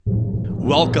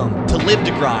Welcome to Live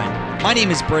to Grind. My name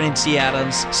is Brennan T.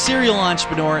 Adams, serial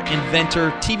entrepreneur,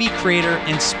 inventor, TV creator,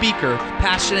 and speaker,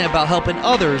 passionate about helping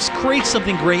others create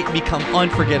something great and become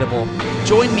unforgettable.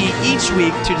 Join me each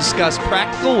week to discuss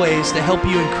practical ways to help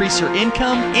you increase your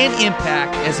income and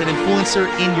impact as an influencer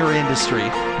in your industry.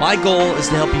 My goal is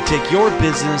to help you take your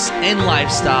business and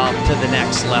lifestyle to the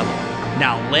next level.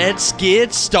 Now let's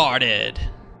get started.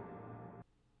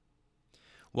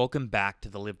 Welcome back to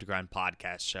the Live to Grind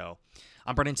podcast show.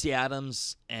 I'm Brennan T.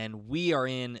 Adams, and we are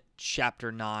in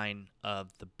Chapter 9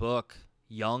 of the book,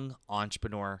 Young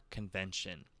Entrepreneur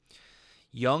Convention.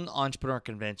 Young Entrepreneur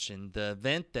Convention, the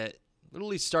event that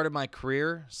literally started my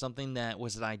career, something that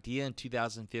was an idea in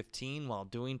 2015 while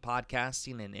doing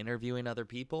podcasting and interviewing other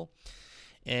people.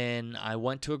 And I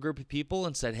went to a group of people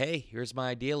and said, hey, here's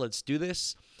my idea, let's do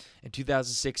this. In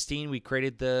 2016, we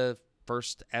created the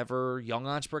first ever Young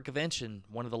Entrepreneur Convention,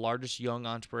 one of the largest young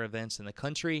entrepreneur events in the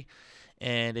country.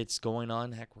 And it's going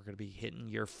on. Heck, we're going to be hitting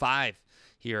year 5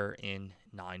 here in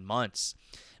 9 months.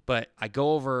 But I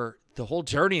go over the whole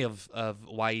journey of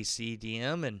YEC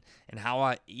DM and how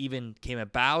I even came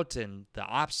about and the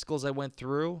obstacles I went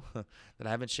through that I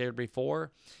haven't shared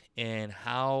before, and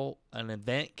how an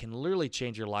event can literally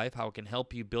change your life, how it can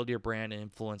help you build your brand and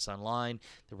influence online,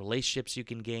 the relationships you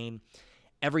can gain,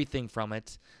 everything from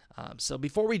it. So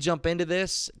before we jump into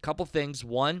this, a couple things.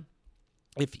 One,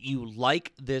 if you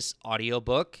like this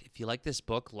audiobook, if you like this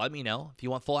book, let me know. If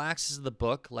you want full access to the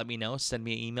book, let me know. Send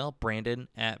me an email,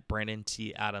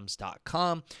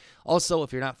 brandon@brandonTadams.com. Also,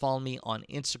 if you're not following me on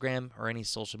Instagram or any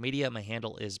social media, my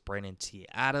handle is Brandon T.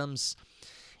 Adams.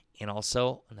 And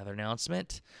also, another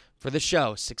announcement for the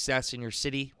show, Success in Your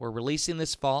City. We're releasing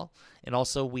this fall, and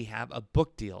also we have a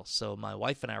book deal. So my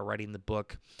wife and I are writing the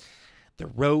book, The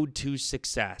Road to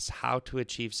Success, How to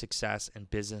Achieve Success in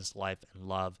Business, Life, and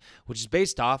Love, which is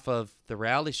based off of the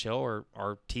reality show or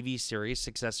our TV series,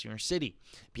 Success in Your City.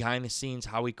 Behind the scenes,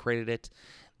 how we created it.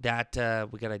 That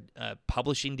we got a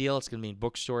publishing deal. It's going to be in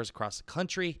bookstores across the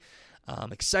country.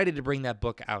 I'm excited to bring that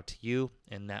book out to you,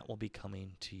 and that will be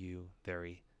coming to you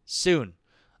very soon.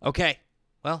 Okay,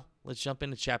 well, let's jump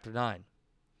into Chapter 9.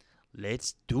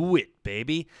 Let's do it,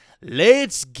 baby.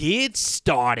 Let's get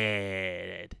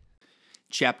started.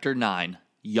 Chapter 9,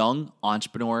 Young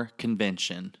Entrepreneur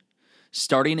Convention.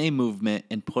 Starting a movement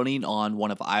and putting on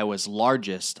one of Iowa's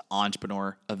largest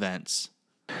entrepreneur events.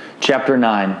 Chapter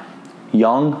 9,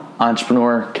 Young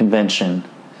Entrepreneur Convention,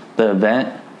 the event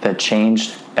that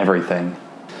changed everything.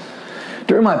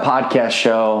 During my podcast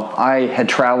show, I had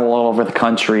traveled all over the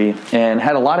country and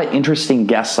had a lot of interesting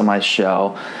guests on my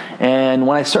show. And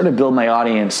when I started to build my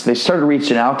audience, they started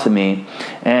reaching out to me.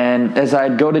 And as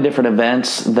I'd go to different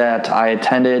events that I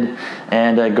attended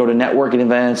and I'd go to networking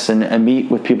events and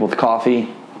meet with people with coffee,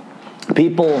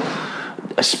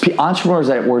 entrepreneurs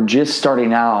that were just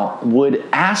starting out would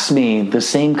ask me the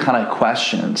same kind of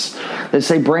questions. They'd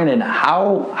say, Brandon,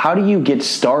 how do you get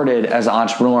started as an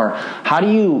entrepreneur? How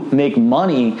do you make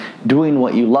money doing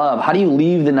what you love? How do you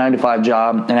leave the 9-to-5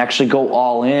 job and actually go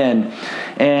all in?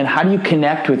 And how do you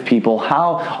connect with people?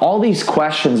 All these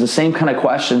questions, the same kind of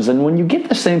questions. And when you get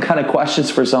the same kind of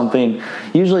questions for something,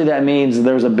 usually that means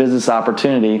there's a business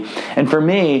opportunity. And for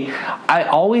me, I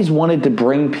always wanted to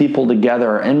bring people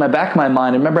together. In my back of my mind,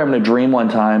 I remember having a dream one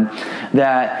time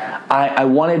that I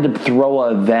wanted to throw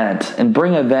an event and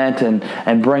bring an event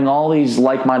and bring all these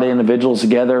like-minded individuals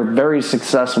together, very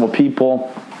successful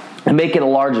people, and make it a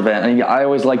large event. And I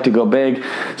always like to go big,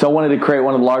 so I wanted to create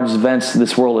one of the largest events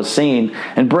this world has seen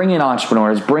and bring in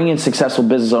entrepreneurs, bring in successful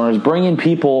business owners, bring in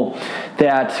people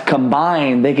that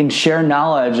combine, they can share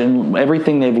knowledge and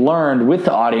everything they've learned with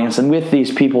the audience and with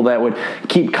these people that would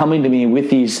keep coming to me with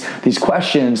these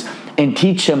questions, and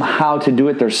teach them how to do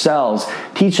it themselves,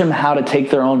 teach them how to take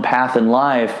their own path in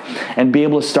life and be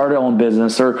able to start their own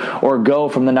business or go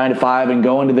from the 9-to-5 and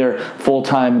go into their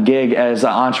full-time gig as an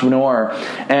entrepreneur.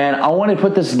 And I want to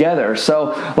put this together.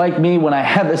 So like me, when I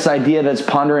have this idea that's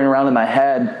pondering around in my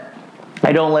head,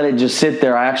 I don't let it just sit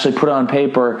there. I actually put it on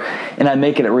paper and I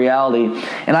make it a reality.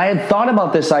 And I had thought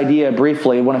about this idea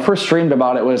briefly. When I first dreamed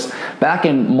about it was back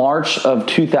in March of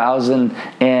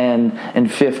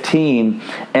 2015.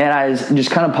 And I was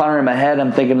just kind of pondering in my head.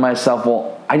 I'm thinking to myself,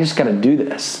 well, I just got to do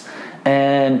this.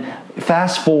 And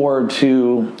fast forward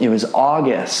to, it was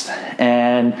August.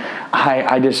 And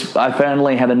I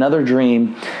finally had another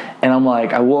dream. And I'm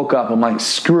like, I woke up, I'm like,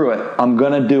 screw it, I'm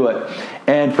going to do it.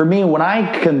 And for me, when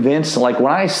I convince, like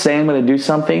when I say I'm going to do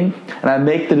something and I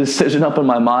make the decision up in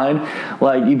my mind,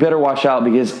 like you better watch out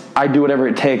because I do whatever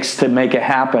it takes to make it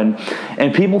happen.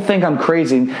 And people think I'm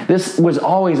crazy. This was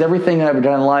always everything I've ever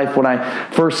done in life. When I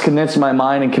first convinced my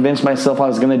mind and convinced myself I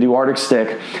was going to do Arctic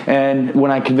Stick, and when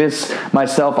I convinced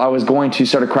myself I was going to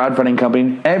start a crowdfunding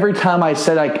company, every time I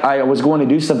said I was going to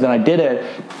do something, I did it.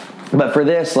 But for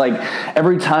this, like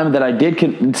every time that I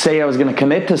did say I was going to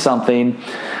commit to something,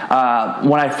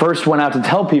 when I first went out to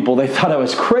tell people, they thought I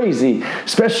was crazy,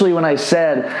 especially when I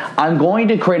said, I'm going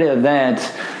to create an event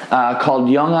called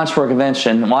Young Entrepreneur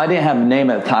Convention. Well, I didn't have a name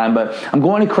at the time, but I'm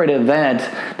going to create an event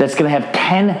that's going to have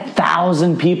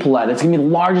 10,000 people at it. It's going to be the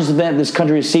largest event this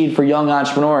country has seen for young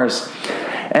entrepreneurs.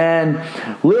 And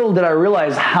little did I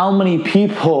realize how many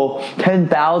people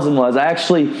 10,000 was. I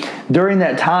actually, during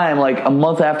that time, like a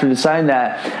month after deciding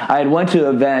that, I had went to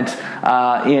an event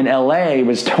in LA. It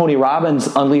was Tony Robbins'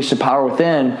 Unleash the Power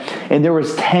Within, and there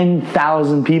was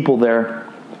 10,000 people there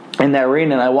in that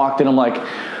arena. And I walked in, I'm like,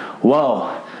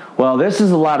 whoa. Well, this is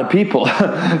a lot of people.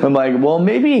 I'm like, well,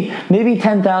 maybe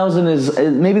 10,000 is,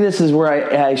 maybe this is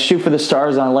where I shoot for the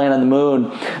stars and I land on the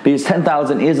moon, because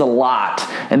 10,000 is a lot.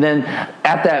 And then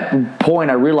at that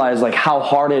point, I realized like how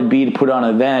hard it'd be to put on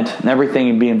an event and everything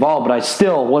and be involved, but I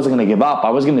still wasn't going to give up. I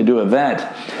was going to do an event.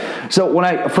 So when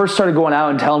I first started going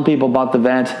out and telling people about the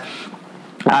event,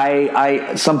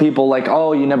 some people like,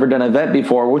 oh, you never done an event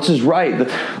before, which is right.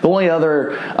 The only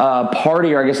other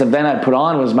party, or I guess event I put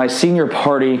on, was my senior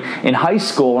party in high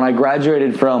school. When I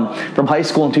graduated from high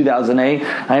school in 2008,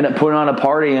 I ended up putting on a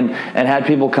party and had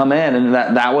people come in, and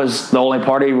that was the only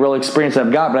party real experience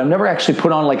I've got. But I've never actually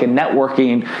put on like a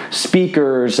networking,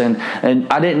 speakers, and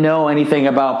I didn't know anything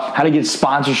about how to get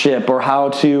sponsorship or how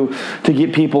to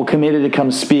get people committed to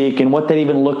come speak and what that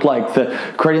even looked like,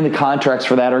 creating the contracts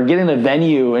for that, or getting a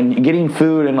venue and getting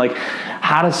food and like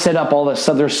how to set up all this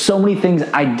stuff. There's so many things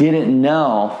I didn't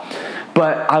know,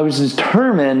 but I was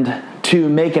determined to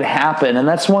make it happen. And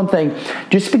that's one thing.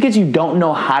 Just because you don't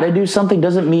know how to do something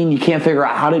doesn't mean you can't figure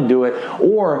out how to do it,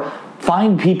 or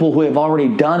find people who have already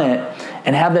done it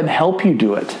and have them help you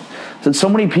do it. So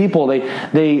many people,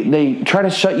 they try to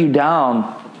shut you down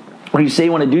when you say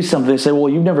you want to do something. They say, well,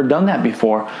 you've never done that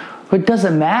before. But it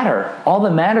doesn't matter. All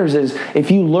that matters is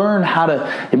if you learn how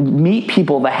to meet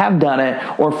people that have done it,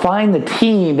 or find the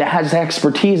team that has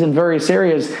expertise in various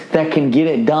areas that can get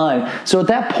it done. So at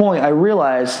that point, I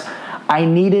realized I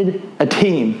needed a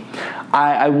team.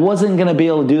 I wasn't going to be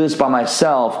able to do this by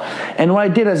myself. And what I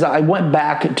did is I went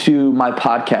back to my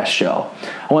podcast show.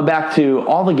 I went back to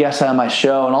all the guests on my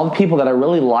show and all the people that I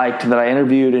really liked that I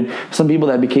interviewed, and some people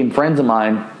that became friends of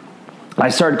mine. I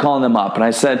started calling them up and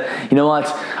I said, you know what,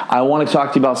 I want to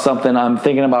talk to you about something. I'm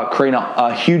thinking about creating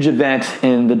a huge event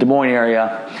in the Des Moines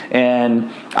area, and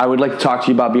I would like to talk to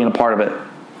you about being a part of it.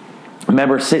 I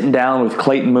remember sitting down with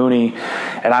Clayton Mooney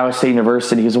at Iowa State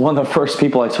University. He was one of the first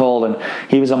people I told, and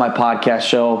he was on my podcast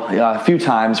show a few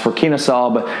times for Kennesaw,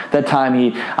 but that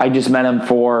time I just met him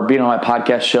for being on my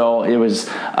podcast show. It was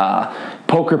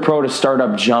Poker Pro to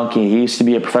Startup Junkie. He used to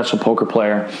be a professional poker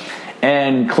player.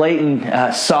 And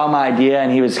Clayton saw my idea,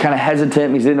 and he was kind of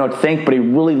hesitant. He didn't know what to think, but he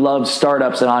really loved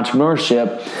startups and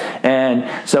entrepreneurship.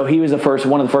 And so he was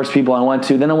one of the first people I went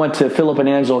to. Then I went to Philip and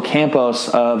Angelo Campos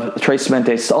of Tres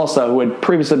Mente Salsa, who had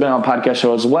previously been on a podcast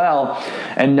show as well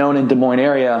and known in Des Moines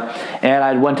area. And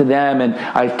I went to them, and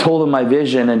I told them my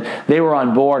vision, and they were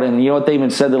on board. And you know what they even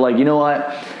said? They're like, you know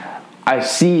what? I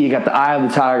see you got the eye of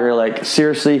the tiger. Like,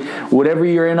 seriously, whatever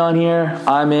you're in on here,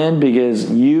 I'm in, because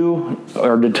you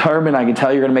are determined. I can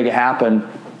tell you're going to make it happen.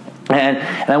 And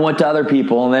I went to other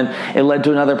people, and then it led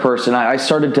to another person. I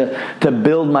started to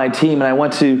build my team, and I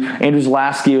went to Andrew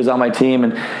Zalaski, who was on my team,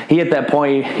 and he, at that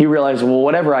point, he realized, well,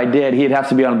 whatever I did, he'd have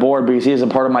to be on board because he is a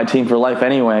part of my team for life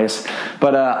anyways.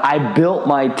 But I built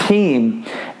my team,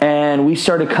 and we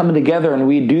started coming together, and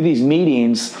we'd do these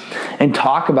meetings and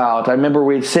talk about. I remember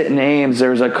we'd sit in Ames.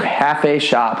 There was a cafe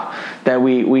shop that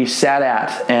we sat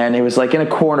at, and it was like in a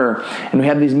corner, and we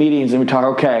had these meetings, and we talk,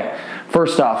 okay,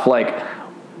 first off, like,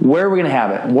 where are we going to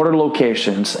have it? What are the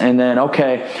locations? And then,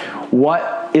 okay,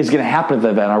 what is going to happen at the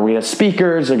event? Are we going to have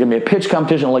speakers? Is there going to be a pitch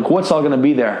competition? Like, what's all going to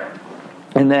be there?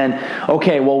 And then,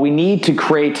 okay, well, we need to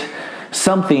create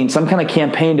something, some kind of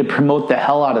campaign to promote the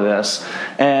hell out of this.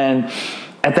 And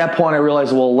at that point, I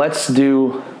realized, well, let's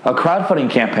do a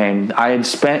crowdfunding campaign. I had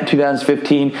spent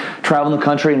 2015 traveling the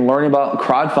country and learning about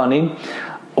crowdfunding.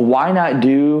 Why not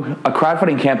do a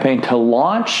crowdfunding campaign to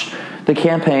launch the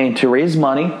campaign, to raise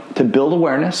money, to build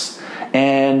awareness,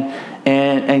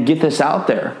 and get this out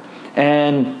there?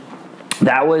 And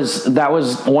that was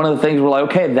one of the things we're like,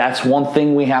 okay, that's one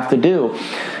thing we have to do.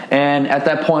 And at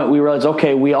that point, we realized,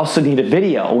 okay, we also need a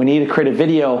video. We need to create a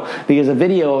video because a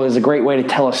video is a great way to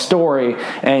tell a story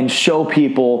and show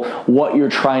people what you're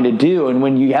trying to do. And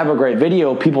when you have a great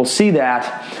video, people see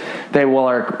that.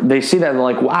 They see that and they're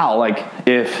like, wow, like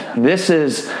if this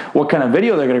is what kind of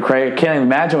video they're going to create, I can't even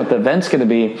imagine what the event's going to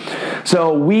be.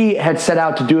 So we had set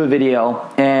out to do a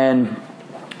video, and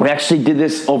we actually did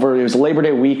this it was Labor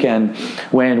Day weekend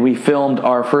when we filmed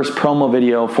our first promo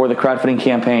video for the crowdfunding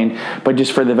campaign, but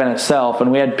just for the event itself.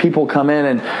 And we had people come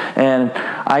in, and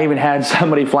I even had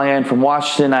somebody fly in from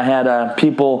Washington. I had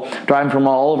people driving from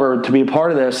all over to be a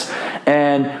part of this.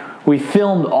 And we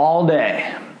filmed all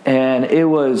day. And it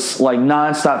was like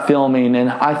nonstop filming,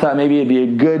 and I thought maybe it'd be a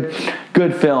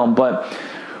good film. But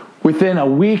within a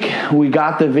week, we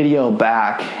got the video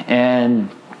back, and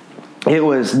it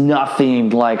was nothing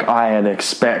like I had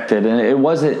expected. And it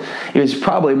was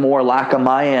probably more lack on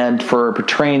my end for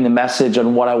portraying the message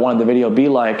on what I wanted the video to be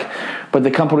like. But the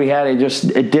company we had,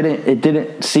 it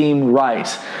didn't seem right.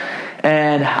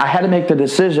 And I had to make the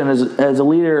decision as a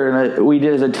leader, and we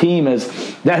did as a team, is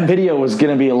that video was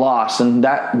going to be a loss, and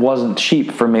that wasn't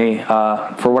cheap for me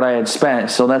for what I had spent.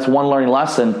 So that's one learning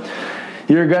lesson.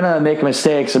 You're going to make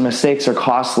mistakes, and mistakes are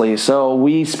costly. So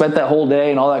we spent that whole day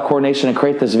and all that coordination to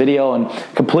create this video, and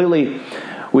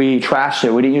we trashed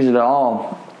it. We didn't use it at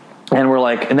all. And we're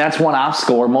like, and that's one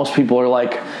obstacle where most people are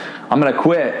like, I'm going to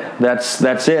quit.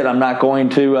 That's it. I'm not going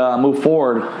to move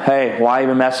forward. Hey, why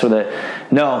even mess with it?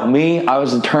 No, I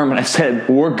was determined. I said,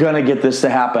 we're going to get this to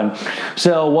happen.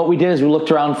 So what we did is we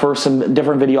looked around for some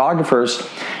different videographers,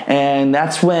 and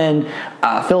that's when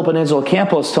Philip and Angela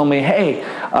Campos told me, hey,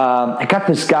 I got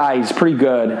this guy. He's pretty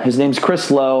good. His name's Chris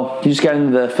Lowe. He just got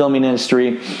into the filming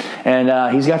industry,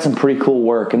 and he's got some pretty cool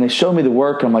work. And they showed me the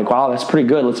work, and I'm like, wow, that's pretty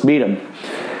good. Let's meet him.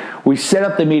 We set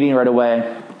up the meeting right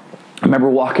away. I remember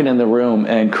walking in the room,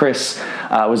 and Chris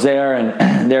was there, and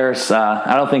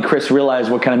I don't think Chris realized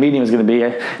what kind of meeting it was going to be.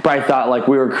 I probably thought like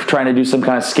we were trying to do some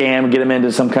kind of scam, get him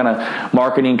into some kind of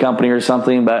marketing company or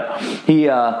something. But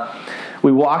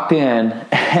we walked in,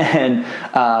 and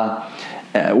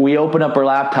we opened up our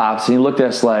laptops, and he looked at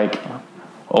us like,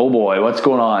 oh boy, what's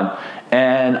going on?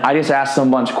 And I just asked him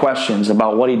a bunch of questions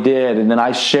about what he did, and then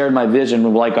I shared my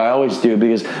vision like I always do,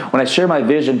 because when I share my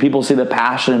vision, people see the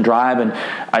passion and drive, and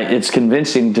it's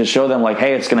convincing to show them like,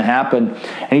 hey, it's going to happen.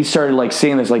 And he started like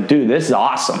seeing this, like, dude, this is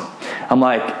awesome. I'm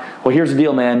like, well, here's the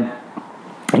deal, man.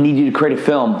 I need you to create a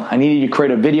film. I need you to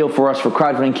create a video for us for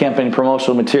crowdfunding campaign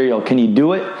promotional material. Can you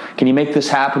do it? Can you make this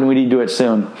happen? We need to do it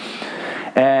soon.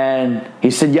 And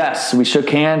he said yes. We shook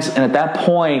hands, and at that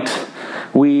point,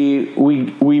 we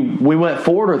went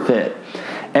forward with it.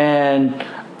 And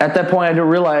at that point I didn't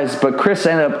realize, but Chris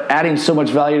ended up adding so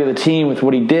much value to the team with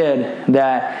what he did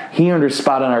that he earned a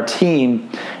spot on our team.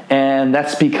 And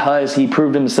that's because he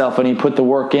proved himself and he put the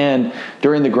work in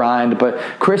during the grind. But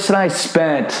Chris and I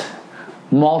spent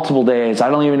multiple days. I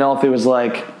don't even know if it was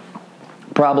like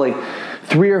probably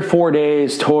 3 or 4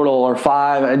 days total, or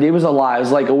 5. It was a lot. It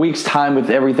was like a week's time with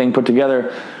everything put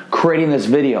together, creating this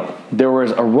video. There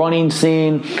was a running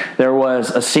scene. There was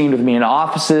a scene with me in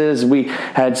offices. We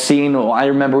had I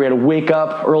remember we had to wake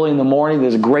up early in the morning.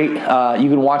 There's a great, you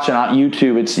can watch it on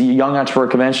YouTube. It's Young Entrepreneur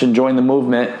Convention, Join the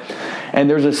Movement. And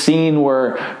there's a scene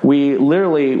where we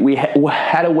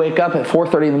had to wake up at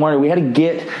 4:30 in the morning. We had to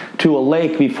get to a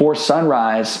lake before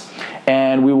sunrise,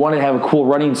 and we wanted to have a cool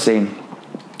running scene.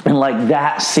 And like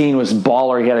that scene was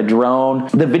baller. He had a drone.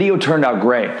 The video turned out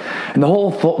great. And the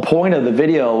whole point of the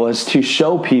video was to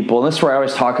show people, and this is where I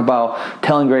always talk about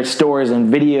telling great stories, and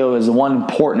video is one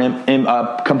important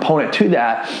component to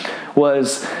that,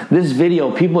 was this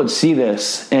video, people would see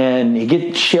this and you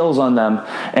get chills on them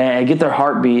and get their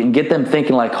heartbeat and get them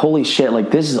thinking like, holy shit,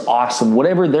 like this is awesome.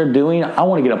 Whatever they're doing, I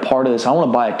want to get a part of this. I want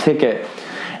to buy a ticket.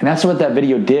 And that's what that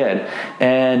video did.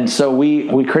 And so we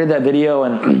created that video,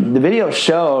 and the video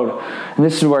showed, and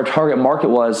this is where our target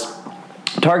market was.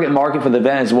 Target market for the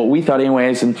event is what we thought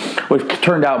anyways, and what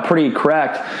turned out pretty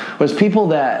correct, was people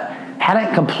that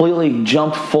hadn't completely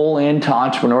jumped full into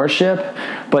entrepreneurship,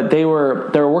 but they were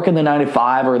working the 9 to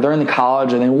 5, or they're in the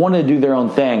college and they wanted to do their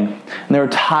own thing. And they were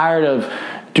tired of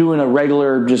doing a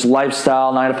regular just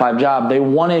lifestyle 9 to 5 job. They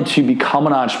wanted to become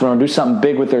an entrepreneur, do something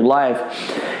big with their life.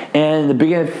 And the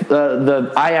beginning,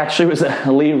 I actually was a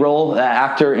lead role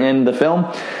actor in the film.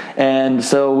 And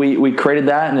so we created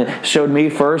that, and it showed me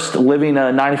first living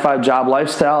a 9 to 5 job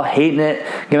lifestyle, hating it,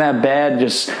 getting out of bed,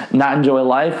 just not enjoying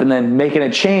life, and then making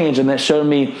a change. And that showed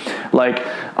me like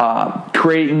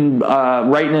writing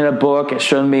in a book. It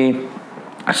showed me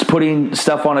was putting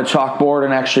stuff on a chalkboard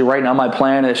and actually writing out my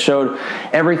plan. It showed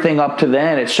everything up to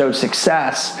then. It showed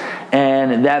success.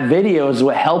 And that video is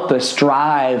what helped us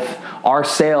drive our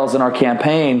sales and our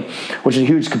campaign, which is a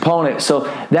huge component. So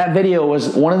that video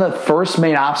was one of the first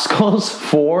main obstacles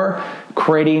for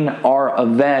creating our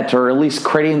event, or at least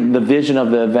creating the vision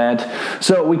of the event.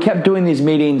 So we kept doing these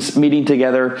meeting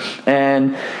together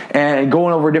and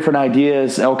going over different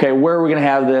ideas. Okay, where are we going to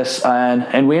have this?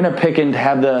 And we ended up picking to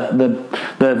have the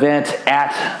event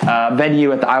at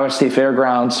venue at the Iowa State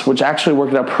Fairgrounds, which actually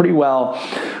worked out pretty well.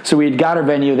 So we had got our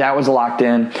venue, that was locked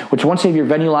in, which once you have your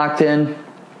venue locked in,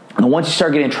 and once you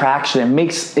start getting traction, it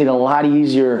makes it a lot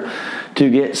easier to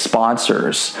get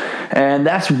sponsors. And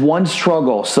that's one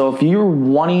struggle. So if you're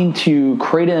wanting to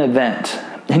create an event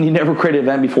and you never created an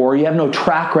event before, you have no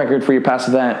track record for your past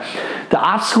event, the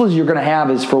obstacles you're going to have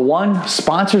is, for one,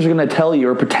 sponsors are going to tell you,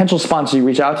 or potential sponsors you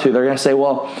reach out to, they're going to say,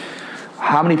 well,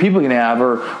 how many people are you going to have,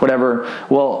 or whatever.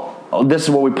 Well, this is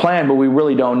what we planned, but we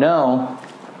really don't know.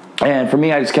 And for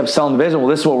me, I just kept selling the vision. Well,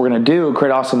 this is what we're going to do,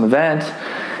 create an awesome event.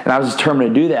 And I was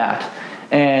determined to do that.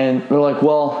 And they're like,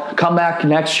 well, come back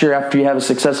next year after you have a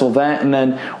successful event, and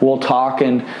then we'll talk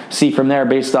and see from there,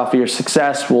 based off of your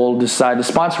success, we'll decide to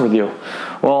sponsor with you.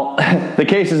 Well, the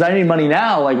case is I need money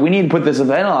now. Like, we need to put this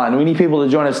event on. We need people to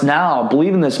join us now,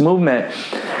 believe in this movement.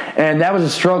 And that was a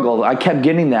struggle. I kept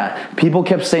getting that. People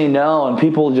kept saying no, and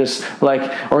people just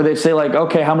like, or they'd say like,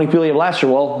 okay, how many people you have last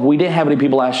year? Well, we didn't have any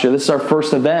people last year. This is our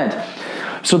first event.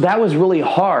 So that was really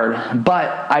hard,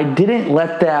 but I didn't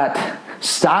let that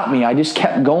stop me. I just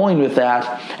kept going with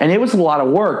that, and it was a lot of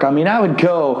work. I mean, I would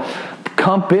go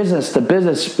business to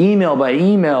business, email by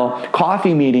email,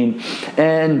 coffee meeting,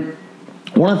 and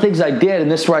one of the things I did, and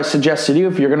this is where I suggest to you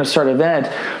if you're going to start an event,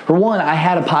 for one, I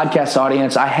had a podcast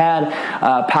audience. I had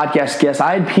podcast guests.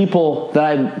 I had people that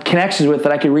I had connections with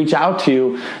that I could reach out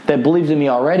to that believed in me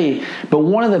already. But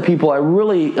one of the people I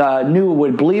really knew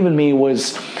would believe in me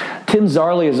was Tim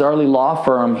Zarley of Zarley Law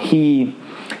Firm. He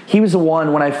was the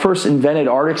one, when I first invented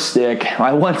Arctic Stick,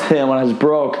 I went to him when I was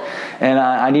broke and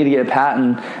I needed to get a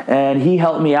patent, and he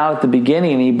helped me out at the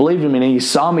beginning, and he believed in me, and he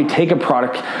saw me take a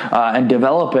product and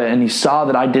develop it, and he saw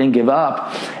that I didn't give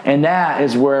up. And that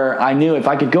is where I knew if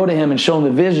I could go to him and show him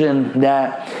the vision,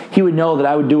 that he would know that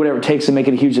I would do whatever it takes to make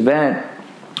it a huge event.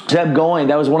 So I kept going.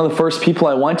 That was one of the first people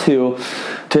I went to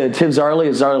Tim Zarley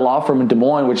of Zarley Law Firm in Des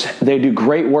Moines, which they do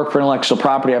great work for intellectual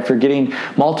property after getting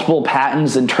multiple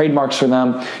patents and trademarks for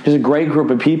them. There's a great group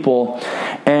of people.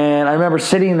 And I remember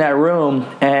sitting in that room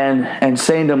and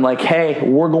saying to them, like, hey,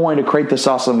 we're going to create this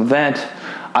awesome event.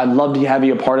 I'd love to have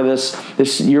you a part of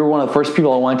this. You're one of the first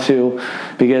people I went to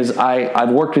because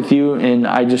I've worked with you, and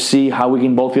I just see how we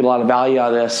can both get a lot of value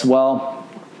out of this. Well,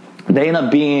 they end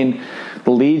up being the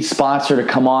lead sponsor to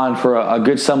come on for a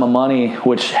good sum of money,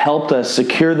 which helped us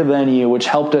secure the venue, which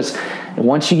helped us.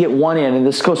 Once you get one in, and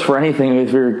this goes for anything,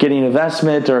 if you're getting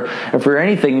investment or for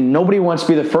anything, nobody wants to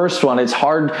be the first one. It's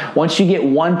hard. Once you get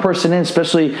one person in,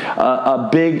 especially a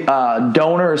big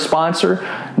donor or sponsor,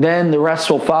 then the rest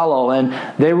will follow. And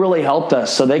they really helped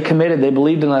us. So they committed, they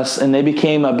believed in us, and they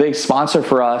became a big sponsor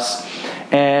for us.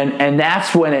 And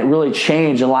that's when it really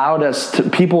changed, allowed us to,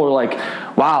 people were like,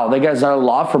 wow, they got Zarley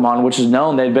Law Firm on, which is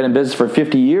known. They'd been in business for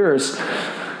 50 years.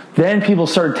 Then people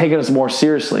started taking us more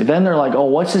seriously. Then they're like, oh,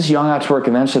 what's this Young Entrepreneur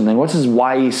Convention thing? What's this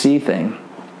YEC thing?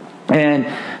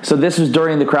 And so this was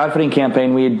during the crowdfunding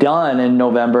campaign we had done in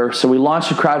November. So we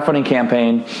launched a crowdfunding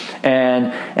campaign,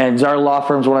 and Zarley Law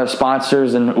Firm's one of our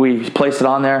sponsors, and we placed it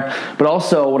on there. But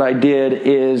also what I did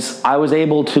is I was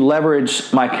able to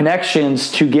leverage my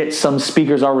connections to get some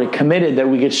speakers already committed that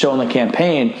we could show in the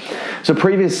campaign. So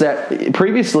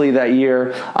previously that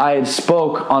year, I had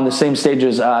spoke on the same stage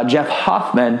as Jeff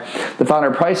Hoffman, the founder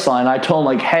of Priceline. I told him,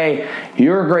 like, hey,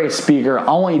 you're a great speaker.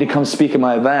 I want you to come speak at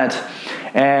my event.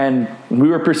 And we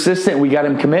were persistent. We got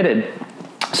him committed.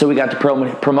 So we got to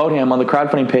promote him on the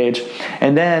crowdfunding page.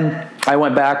 And then I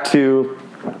went back to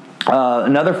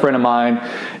another friend of mine,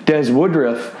 Des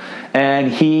Woodruff,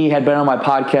 and he had been on my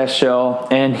podcast show,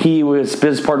 and he was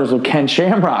business partners with Ken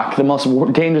Shamrock, the most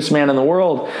dangerous man in the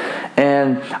world.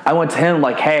 And I went to him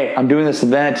like, hey, I'm doing this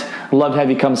event. I'd love to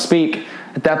have you come speak.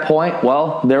 At that point,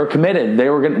 well, they were committed. They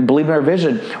were going to believe in our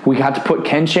vision. We got to put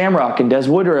Ken Shamrock and Des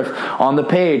Woodruff on the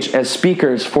page as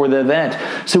speakers for the event.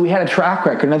 So we had a track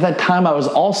record. And at that time, I was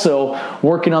also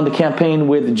working on the campaign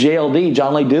with JLD,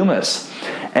 John Lee Dumas.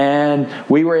 And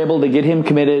we were able to get him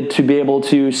committed to be able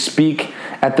to speak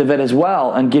at the event as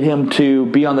well and get him to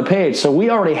be on the page. So we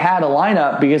already had a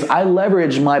lineup because I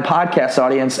leveraged my podcast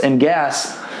audience and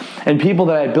guests and people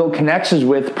that I built connections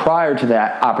with prior to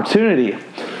that opportunity.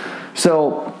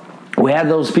 So we had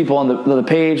those people on the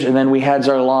page, and then we had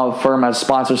our law firm as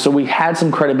sponsors, so we had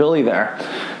some credibility there.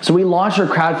 So we launched our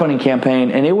crowdfunding campaign,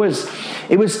 and it was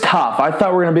tough. I thought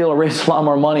we were going to be able to raise a lot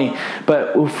more money,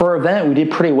 but for our event, we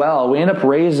did pretty well. We ended up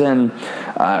raising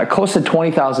close to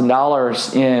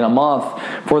 $20,000 in a month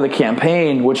for the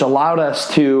campaign, which allowed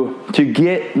us to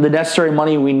get the necessary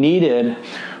money we needed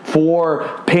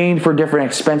for paying for different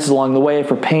expenses along the way,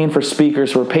 for paying for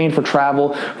speakers, for paying for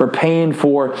travel, for paying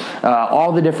for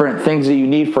all the different things that you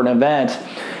need for an event.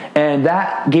 And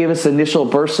that gave us the initial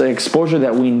burst of exposure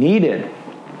that we needed.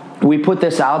 We put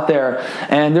this out there,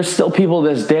 and there's still people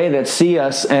this day that see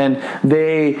us, and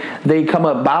they come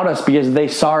about us because they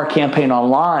saw our campaign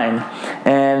online,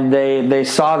 and they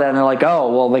saw that, and they're like,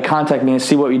 oh, well, they contact me and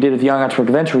see what you did with Young Entrepreneur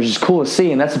Convention, which is cool to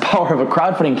see, and that's the power of a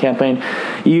crowdfunding campaign.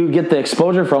 You get the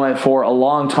exposure from it for a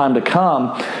long time to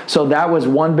come. So that was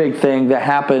one big thing that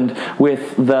happened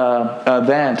with the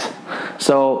event,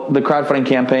 so the crowdfunding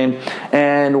campaign.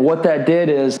 And what that did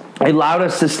is it allowed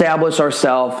us to establish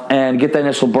ourselves and get the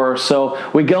initial burst. So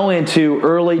we go into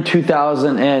early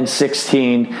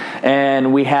 2016,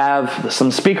 and we have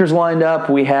some speakers lined up.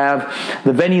 We have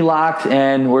the venue locked,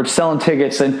 and we're selling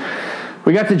tickets. And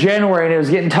we got to January, and it was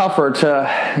getting tougher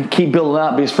to keep building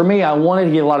up, because for me, I wanted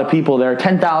to get a lot of people there.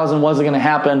 10,000 wasn't going to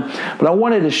happen, but I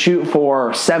wanted to shoot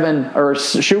for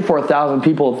 1,000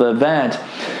 people at the event,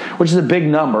 which is a big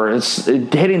number.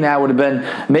 Hitting that would have been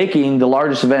making the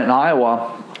largest event in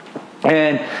Iowa.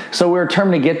 And so we were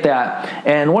determined to get that.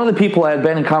 And one of the people I had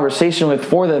been in conversation with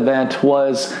for the event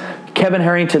was Kevin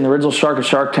Harrington, the original shark of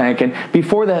Shark Tank. And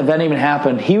before the event even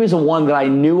happened, he was the one that I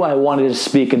knew I wanted to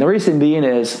speak. And the reason being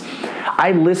is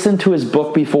I listened to his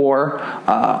book before,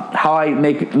 how I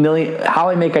make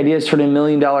ideas turn into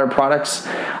 $1 million products.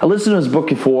 I listened to his book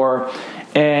before,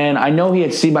 and I know he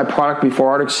had seen my product before,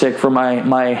 Arctic Sick, from my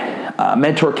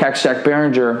mentor, Shaq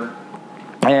Behringer.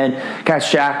 And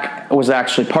Shaq was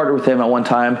actually partnered with him at one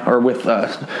time, or with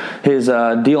his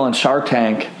deal on Shark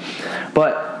Tank.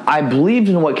 But I believed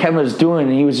in what Kevin was doing,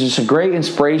 and he was just a great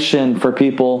inspiration for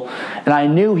people. And I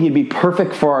knew he'd be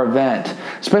perfect for our event,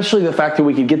 especially the fact that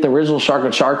we could get the original shark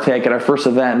of Shark Tank at our first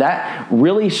event. That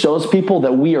really shows people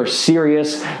that we are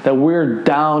serious, that we're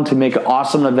down to make an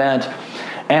awesome event.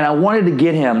 And I wanted to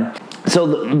get him. So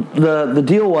the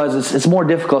deal was it's more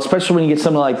difficult, especially when you get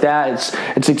something like that.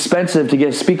 It's expensive to get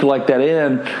a speaker like that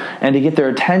in and to get their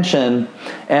attention.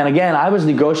 And again, I was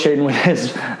negotiating with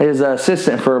his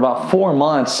assistant for about 4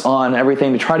 months on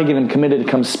everything to try to get him committed to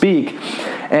come speak.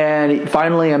 And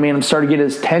finally, I'm starting to get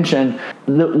his attention.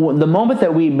 The moment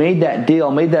that we made that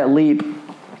deal, made that leap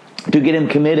to get him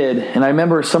committed, and I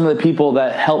remember some of the people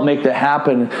that helped make that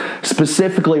happen.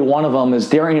 Specifically, one of them is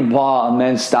Darian Baugh of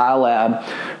Men's Style Lab,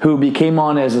 who became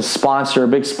on as a sponsor, a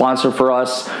big sponsor for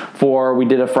us. We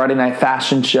did a Friday night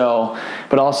fashion show,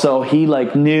 but also he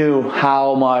knew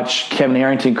how much Kevin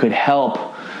Harrington could help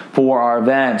for our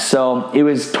event. So it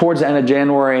was towards the end of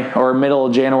January or middle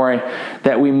of January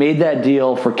that we made that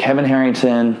deal for Kevin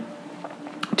Harrington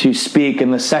to speak.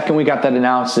 And the second we got that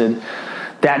announced,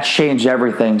 that changed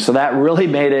everything. So that really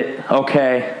made it,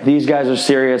 okay, these guys are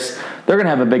serious. They're going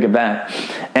to have a big event.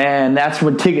 And that's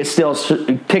when ticket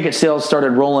sales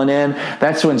started rolling in.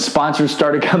 That's when sponsors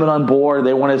started coming on board.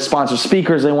 They wanted to sponsor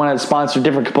speakers. They wanted to sponsor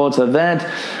different components of the event.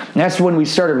 And that's when we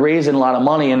started raising a lot of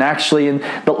money. And actually, in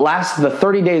the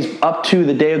 30 days up to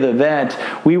the day of the event,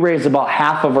 we raised about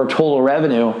half of our total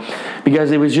revenue,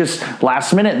 because it was just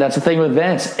last minute. That's the thing with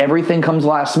events. Everything comes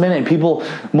last minute. People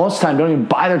most of the time don't even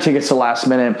buy their tickets till last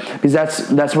minute, because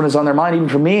that's when it's on their mind. Even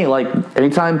for me,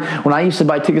 anytime when I used to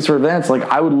buy tickets for events,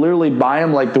 I would literally buy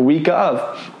them the week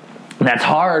of. And that's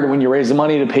hard when you raise the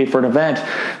money to pay for an event.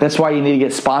 That's why you need to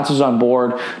get sponsors on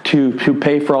board to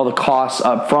pay for all the costs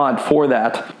up front for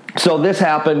that. So this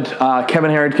happened.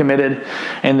 Kevin Harrington committed,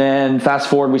 and then fast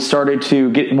forward, we started to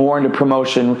get more into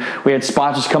promotion. We had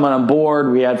sponsors coming on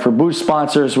board. We had for booth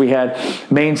sponsors. We had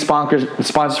main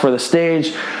sponsors for the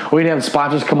stage. We didn't have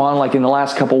sponsors come on in the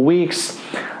last couple weeks,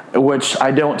 which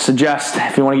I don't suggest.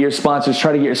 If you want to get your sponsors,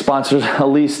 try to get your sponsors at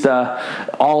least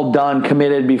all done,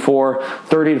 committed before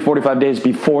 30 to 45 days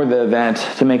before the event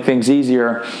to make things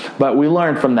easier. But we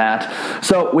learned from that.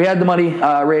 So we had the money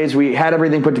raised. We had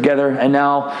everything put together, and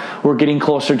now we're getting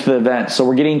closer to the event. So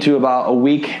we're getting to about a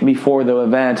week before the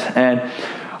event. And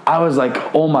I was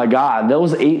like, oh my God,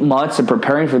 those 8 months of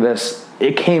preparing for this,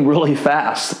 it came really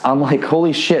fast. I'm like,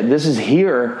 holy shit, this is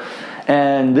here.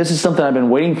 And this is something I've been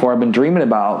waiting for, I've been dreaming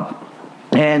about.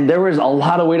 And there was a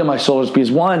lot of weight on my shoulders,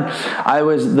 because one, I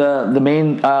was the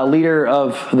main leader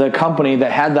of the company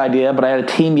that had the idea, but I had a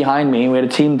team behind me. We had a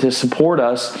team to support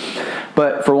us.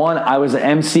 But for one, I was the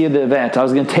MC of the event. I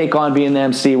was going to take on being the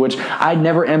MC, which I'd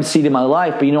never MC'd in my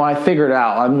life. But, I figured it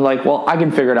out. I'm like, well, I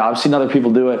can figure it out. I've seen other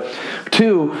people do it.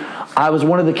 Two, I was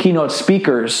one of the keynote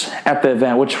speakers at the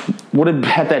event, which would have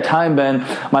at that time been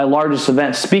my largest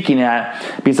event speaking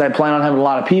at, because I planned on having a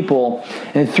lot of people.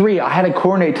 And three, I had to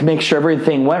coordinate to make sure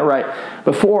everything went right.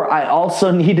 Before, I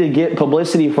also needed to get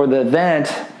publicity for the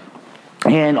event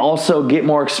and also get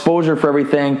more exposure for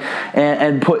everything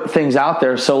and put things out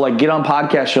there. So like get on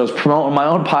podcast shows, promote my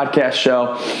own podcast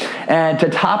show. And to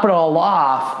top it all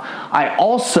off, I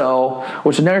also,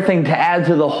 which another thing to add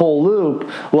to the whole loop,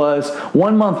 was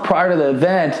 1 month prior to the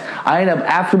event, I ended up,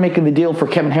 after making the deal for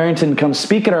Kevin Harrington to come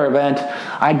speak at our event,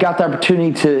 I got the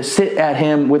opportunity to sit at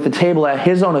him with the table at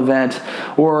his own event,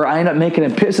 where I ended up making a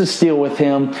business deal with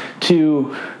him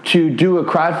to do a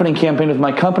crowdfunding campaign with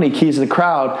my company, Keys to the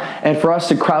Crowd, and for us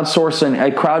to crowdsource and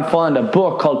crowdfund a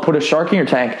book called Put a Shark in Your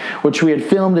Tank, which we had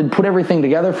filmed and put everything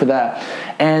together for that.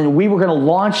 And we were going to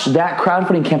launch that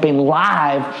crowdfunding campaign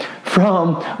live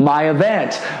from my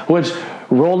event, which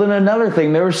rolled in another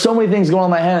thing. There were so many things going on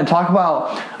in my head. And talk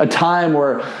about a time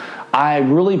where I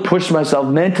really pushed myself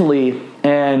mentally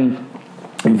and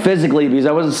physically, because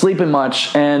I wasn't sleeping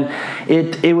much, and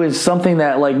it was something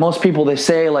that, like, most people, they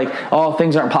say like, oh,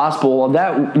 things aren't possible. Well,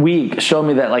 that week showed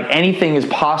me that like anything is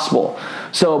possible.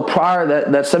 So prior,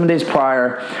 that 7 days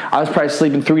prior, I was probably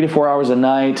sleeping 3 to 4 hours a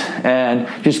night and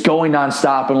just going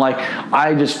nonstop, and like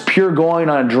I just pure going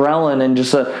on adrenaline and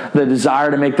just the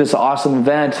desire to make this awesome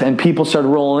event. And people started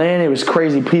rolling in. It was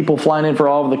crazy. People flying in from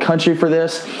all over the country for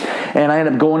this, and I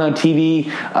ended up going on TV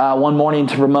one morning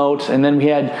to promote. And then we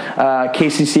had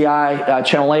KCCI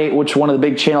Channel 8, which one of the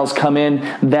big channels, come in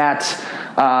that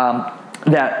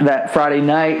Friday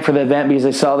night for the event because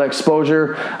they saw the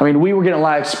exposure. I mean, we were getting a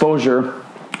lot of exposure.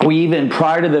 We even,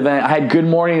 prior to the event, I had Good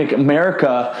Morning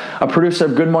America, a producer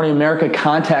of Good Morning America,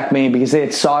 contact me because they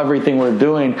had saw everything we were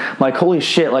doing. I'm like, holy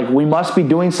shit, like we must be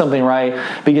doing something right,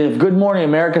 because if Good Morning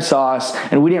America saw us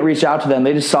and we didn't reach out to them,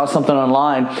 they just saw something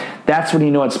online, that's when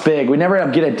you know it's big. We never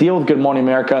had to get a deal with Good Morning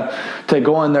America to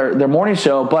go on their morning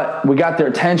show, but we got their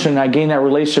attention and I gained that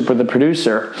relationship with the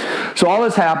producer. So all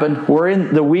this happened. We're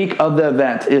in the week of the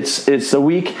event. It's the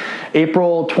week,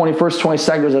 April 21st,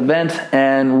 22nd was the event,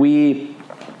 and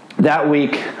that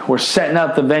week, we're setting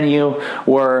up the venue,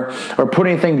 we're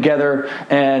putting everything together,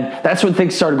 and that's when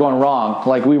things started going wrong.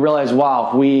 Like we realized,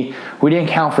 wow, we didn't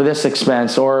count for this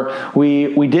expense, or we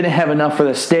didn't have enough for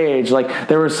the stage. Like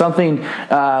there was something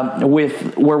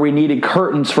with where we needed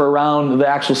curtains for around the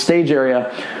actual stage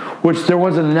area, which there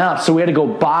wasn't enough, so we had to go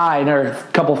buy another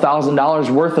couple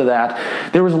 $1,000s worth of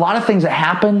that. There was a lot of things that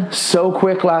happened so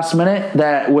quick last minute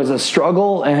that was a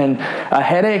struggle and a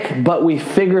headache, but we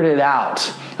figured it out.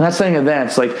 And that's saying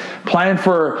events, like plan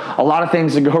for a lot of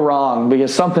things to go wrong,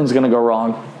 because something's going to go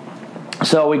wrong.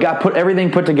 So we got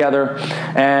everything put together,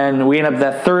 and we ended up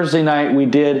that Thursday night, we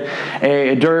did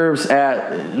a d'oeuvres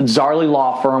at Zarley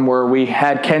Law Firm, where we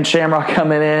had Ken Shamrock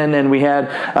coming in, and we had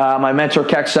my mentor,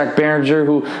 Jack Behringer,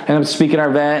 who ended up speaking at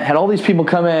our event, had all these people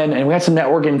come in, and we had some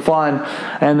networking fun.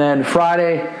 And then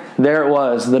Friday, there it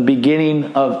was, the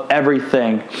beginning of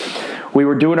everything. We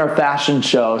were doing our fashion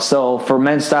show. So for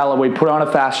Men's Style, we put on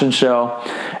a fashion show,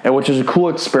 which was a cool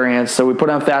experience. So we put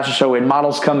on a fashion show. We had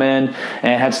models come in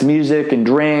and had some music and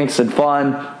drinks and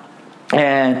fun.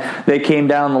 And they came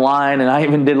down the line, and I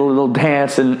even did a little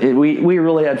dance, and we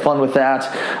really had fun with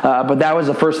that. But that was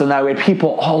the first night. We had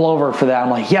people all over for that. I'm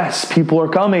like, yes, people are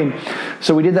coming.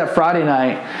 So we did that Friday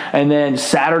night, and then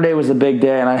Saturday was a big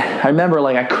day. And I remember,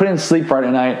 like, I couldn't sleep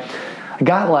Friday night. I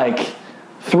got like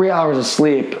 3 hours of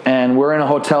sleep, and we're in a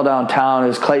hotel downtown. It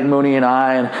was Clayton Mooney and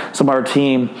I and some of our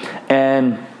team,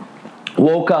 and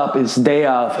woke up, it's day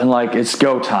of, and like, it's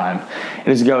go time.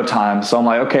 It is go time. So I'm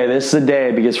like, okay, this is the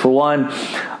day, because for one,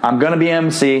 I'm going to be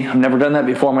MC. I've never done that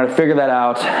before. I'm going to figure that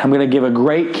out. I'm going to give a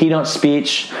great keynote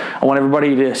speech. I want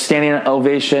everybody to stand in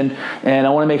ovation, and I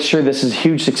want to make sure this is a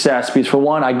huge success, because for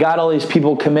one, I got all these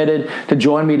people committed to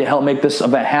join me to help make this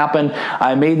event happen.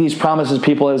 I made these promises,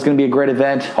 people, it was going to be a great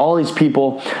event. All these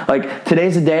people, like,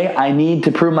 today's the day. I need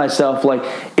to prove myself, like,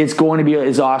 it's going to be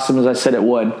as awesome as I said it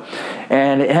would.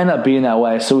 And it ended up being that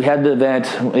way. So we had the event.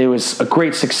 It was a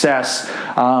great success.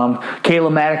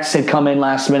 Kayla Maddox had come in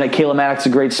last minute. Kayla Maddox, a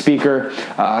great speaker.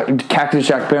 Cactus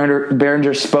Jack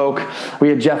Behringer spoke. We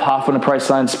had Jeff Hoffman of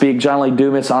Priceline speak. John Lee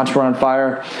Dumas, Entrepreneur on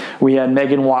Fire. We had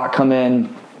Megan Watt come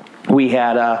in. We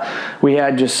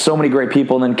had just so many great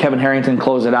people, and then Kevin Harrington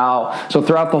closed it out. So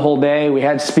throughout the whole day, we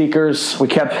had speakers. We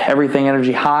kept everything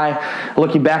energy high.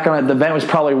 Looking back on it, the event was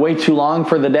probably way too long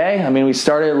for the day. I mean, we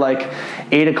started like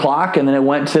 8 o'clock, and then it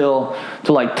went till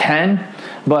like 10.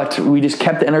 but we just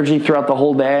kept the energy throughout the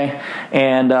whole day.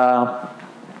 And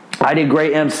I did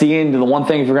great emceeing. The one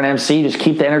thing, if you're going to MC, just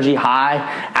keep the energy high,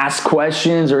 ask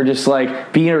questions, or just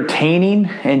like be entertaining,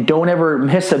 and don't ever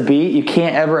miss a beat. You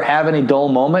can't ever have any dull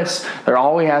moments. There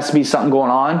always has to be something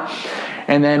going on.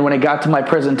 And then when it got to my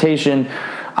presentation,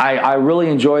 I really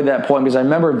enjoyed that point, because I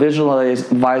remember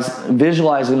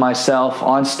visualizing myself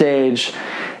on stage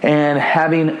and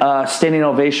having a standing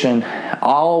ovation.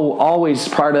 Always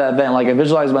prior to that event, like I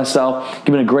visualized myself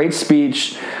giving a great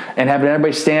speech and having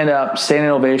everybody stand up,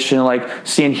 standing ovation, like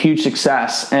seeing huge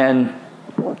success. And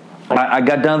I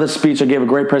got done with the speech. I gave a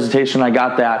great presentation. I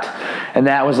got that. And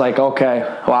that was like, okay,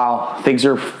 wow, things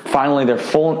are finally, they're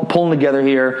pulling together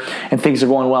here, and things are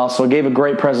going well. So I gave a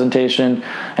great presentation.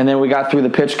 And then we got through the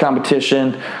pitch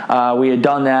competition. We had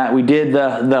done that. We did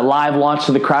the live launch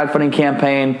of the crowdfunding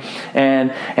campaign,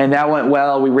 and that went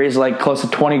well. We raised like close to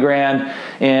 20 grand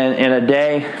in a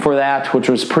day for that, which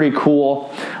was pretty cool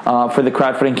for the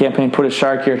crowdfunding campaign. Put a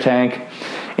Shark Gear tank.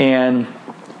 And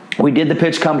we did the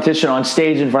pitch competition on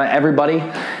stage in front of everybody,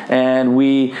 and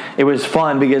it was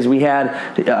fun because we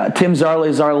had Tim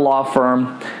Zarley's our law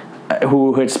firm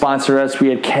who had sponsored us. We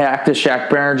had Cactus Shack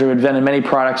Behringer, who invented many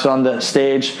products, on the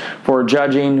stage for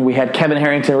judging. We had Kevin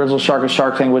Harrington, original Shark of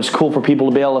Shark Tank, which is cool for people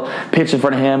to be able to pitch in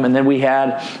front of him. And then we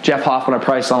had Jeff Hoffman of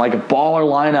Priceline, like a baller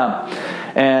lineup.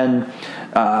 And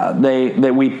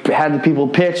we had the people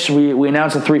pitch. We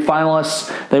announced the 3 finalists.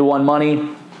 They won money.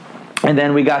 And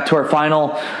then we got to our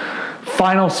final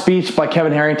speech by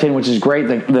Kevin Harrington, which is great.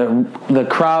 The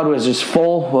crowd was just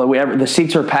full. The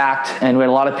seats were packed, and we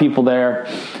had a lot of people there.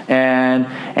 And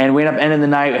we ended up ending the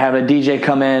night having a DJ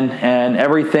come in, and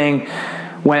everything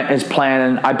went as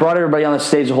planned. And I brought everybody on the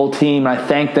stage, the whole team, and I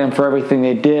thanked them for everything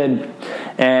they did.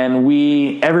 And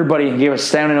everybody gave a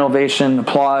standing ovation,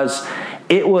 applause.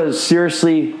 It was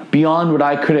seriously beyond what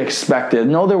I could have expected.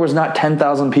 No, there was not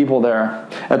 10,000 people there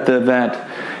at the event.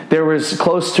 There was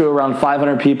close to around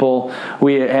 500 people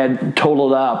we had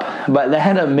totaled up. But they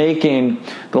ended up making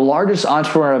the largest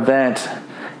entrepreneur event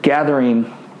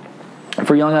gathering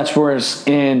for young entrepreneurs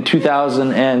in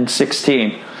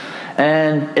 2016.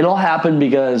 And it all happened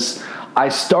because I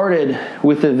started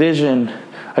with a vision,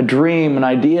 a dream, an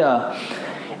idea,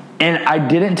 and I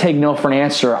didn't take no for an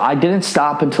answer. I didn't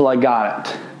stop until I got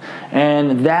it.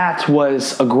 And that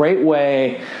was a great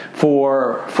way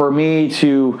for me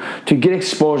to get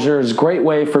exposure. It was a great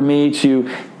way for me to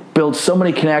build so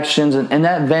many connections, and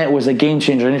that event was a game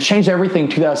changer. And it changed everything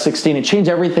in 2016. It changed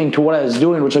everything to what I was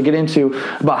doing, which I'll get into,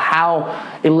 about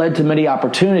how it led to many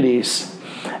opportunities.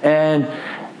 And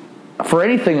for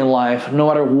anything in life, no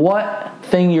matter what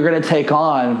thing you're going to take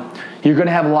on, you're going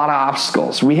to have a lot of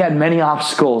obstacles. We had many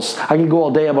obstacles. I could go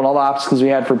all day about all the obstacles we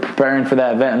had for preparing for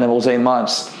that event in those 8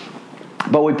 months.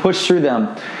 But we pushed through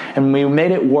them, and we made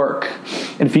it work.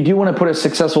 And if you do want to put a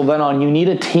successful event on, you need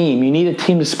a team. You need a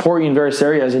team to support you in various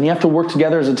areas, and you have to work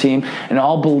together as a team and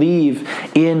all believe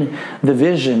in the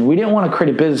vision. We didn't want to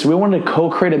create a business. We wanted to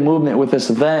co-create a movement with this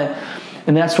event,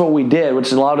 and that's what we did,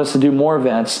 which allowed us to do more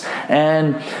events.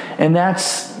 And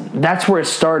that's where it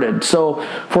started. So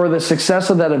for the success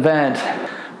of that event,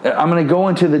 I'm going to go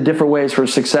into the different ways for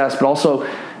success, but also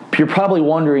you're probably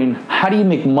wondering, how do you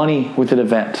make money with an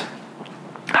event?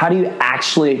 How do you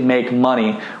actually make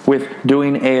money with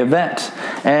doing an event?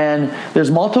 And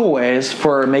there's multiple ways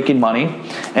for making money,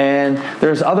 and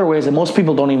there's other ways that most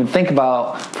people don't even think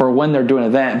about for when they're doing an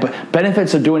event. But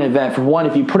benefits of doing an event: for one,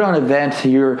 if you put on an event,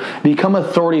 you become an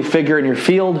authority figure in your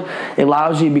field. It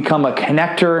allows you to become a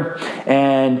connector,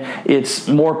 and it's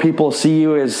more people see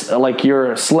you as like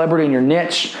you're a celebrity in your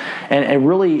niche, and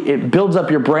it builds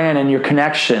up your brand and your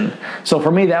connection. So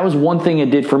for me, that was one thing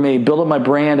it did for me: build up my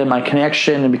brand and my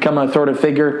connection and become an authoritative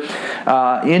figure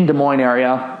in Des Moines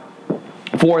area.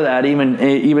 For that,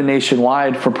 even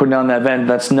nationwide, for putting on that event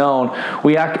that's known.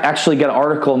 We actually got an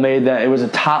article made that it was a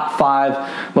top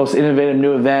 5 most innovative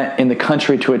new event in the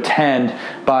country to attend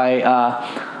by,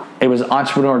 it was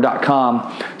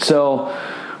entrepreneur.com.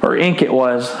 Or Inc. it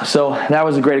was. So that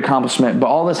was a great accomplishment. But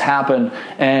all this happened,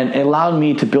 and it allowed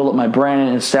me to build up my brand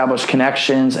and establish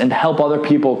connections and help other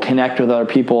people connect with other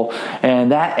people.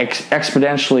 And that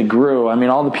exponentially grew. I mean,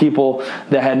 all the people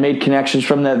that had made connections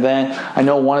from that event, I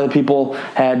know one of the people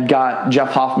had got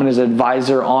Jeff Hoffman as an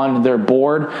advisor on their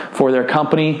board for their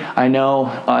company. I know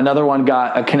another one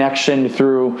got a connection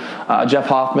through Jeff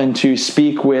Hoffman to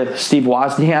speak with Steve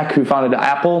Wozniak, who founded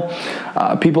Apple.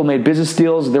 People made business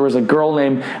deals. There was a girl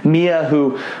named Mia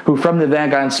who from the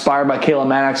event got inspired by Kayla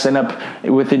Maddox, ended up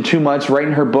within 2 months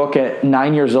writing her book at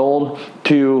 9 years old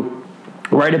to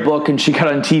write a book, and she got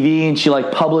on TV and she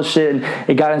like published it, and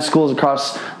it got in schools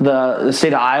across the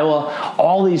state of Iowa.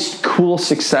 All these cool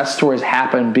success stories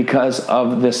happened because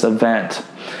of this event.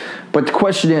 But the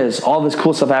question is, all this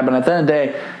cool stuff happened. At the end of the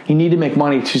day, you need to make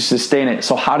money to sustain it.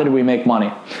 So how did we make money?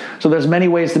 So there's many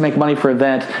ways to make money for an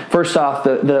event. First off,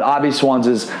 the obvious ones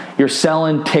is you're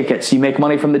selling tickets. You make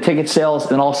money from the ticket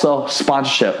sales and also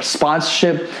sponsorship.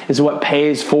 Sponsorship is what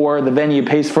pays for the venue,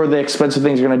 pays for the expensive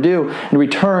things you're going to do. In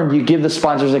return, you give the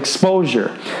sponsors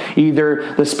exposure.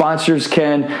 Either the sponsors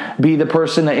can be the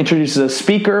person that introduces a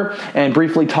speaker and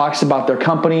briefly talks about their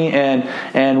company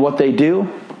and what they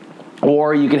do.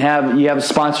 Or you have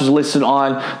sponsors listed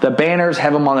on the banners,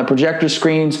 have them on the projector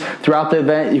screens throughout the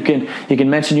event. You can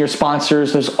mention your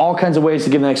sponsors. There's all kinds of ways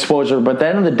to give them exposure. But at the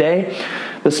end of the day,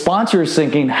 the sponsor is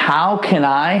thinking, how can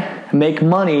I make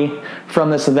money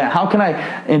from this event? How can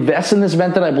I invest in this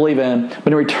event that I believe in? But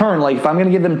in return, like if I'm going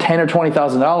to give them $10,000 or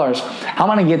 $20,000, how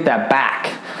am I going to get that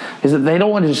back? Is that they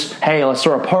don't want to just, hey, let's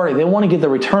throw a party. They want to get the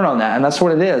return on that, and that's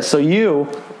what it is. So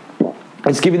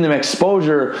it's giving them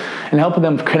exposure and helping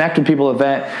them connect with people at the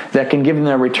event that can give them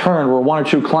a return where one or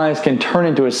two clients can turn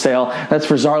into a sale. That's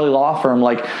for Zarley Law Firm.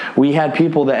 Like we had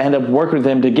people that end up working with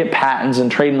him to get patents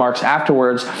and trademarks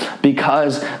afterwards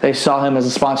because they saw him as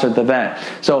a sponsor at the event.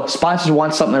 So sponsors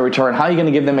want something in return. How are you going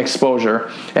to give them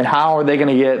exposure? And how are they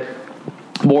going to get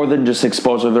more than just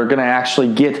exposure? They're going to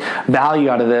actually get value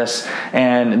out of this,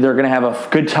 and they're going to have a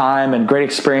good time and great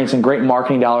experience and great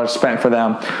marketing dollars spent for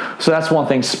them. So that's one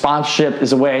thing. Sponsorship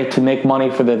is a way to make money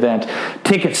for the event.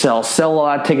 Ticket sales, sell a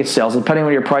lot of ticket sales, depending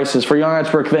on your prices. For Young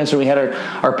Entrepreneur Convention, we had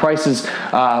our prices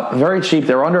very cheap.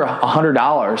 They were under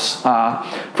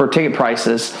 $100 for ticket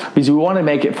prices because we want to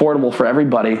make it affordable for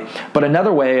everybody. But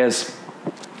another way is,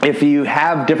 if you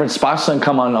have different sponsors that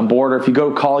come on board, or if you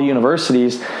go call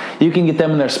universities, you can get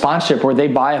them in their sponsorship where they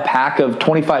buy a pack of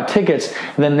 25 tickets,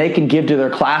 and then they can give to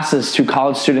their classes to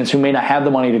college students who may not have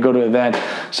the money to go to an event.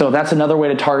 So that's another way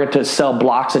to target, to sell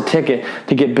blocks of ticket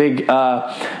to get big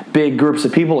groups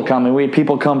of people to come. And we had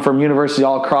people come from universities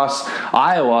all across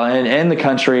Iowa and the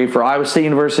country, for Iowa State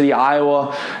University,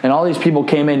 Iowa, and all these people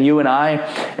came in, you and I,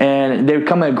 and they would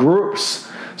come in groups.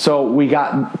 So we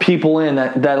got people in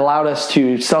that allowed us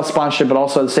to sell sponsorship, but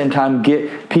also at the same time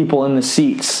get people in the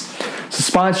seats. So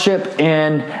sponsorship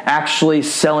and actually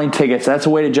selling tickets, that's a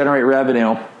way to generate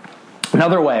revenue.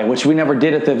 Another way, which we never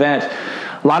did at the event,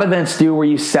 a lot of events do where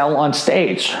you sell on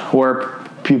stage, where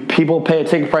people pay a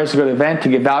ticket price to go to an event to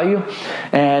get value.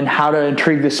 And how to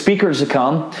intrigue the speakers to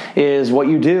come is, what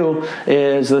you do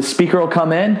is the speaker will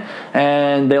come in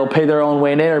and they'll pay their own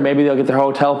way in, or maybe they'll get their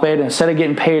hotel paid. And instead of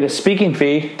getting paid a speaking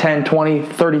fee, $10,000,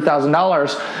 $20,000,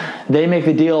 $30,000, they make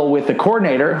the deal with the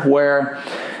coordinator where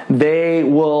they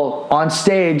will on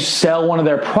stage sell one of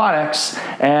their products,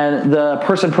 and the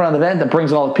person put on the event that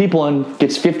brings all the people in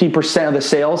gets 50% of the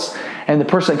sales, and the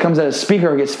person that comes as a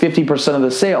speaker gets 50% of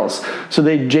the sales. So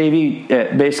they JV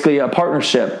it, basically a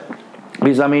partnership.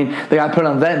 Because, I mean, the guy put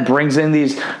on an event brings in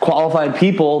these qualified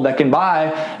people that can buy,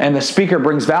 and the speaker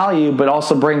brings value, but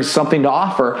also brings something to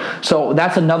offer. So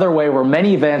that's another way where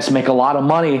many events make a lot of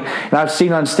money. And I've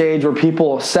seen on stage where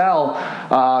people sell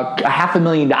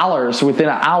 $500,000 within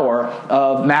an hour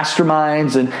of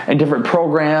masterminds and different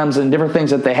programs and different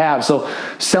things that they have. So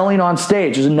selling on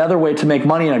stage is another way to make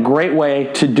money and a great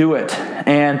way to do it.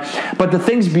 But the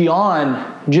things beyond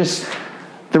just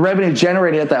the revenue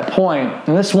generated at that point,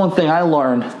 and this is one thing I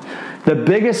learned, the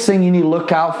biggest thing you need to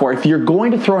look out for, if you're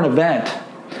going to throw an event,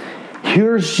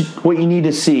 here's what you need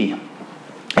to see.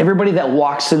 Everybody that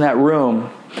walks in that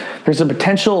room, there's a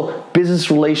potential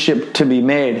business relationship to be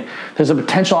made. There's a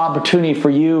potential opportunity for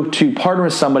you to partner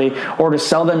with somebody or to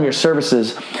sell them your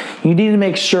services. You need to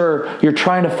make sure you're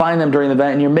trying to find them during the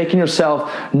event and you're making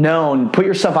yourself known. Put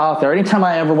yourself out there. Anytime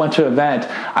I ever went to an event,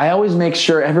 I always make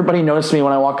sure everybody notices me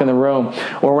when I walk in the room,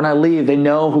 or when I leave, they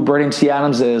know who Brandon T.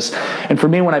 Adams is. And for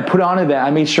me, when I put on an event,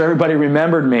 I made sure everybody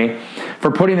remembered me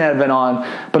for putting that event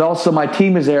on. But also my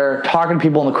team is there talking to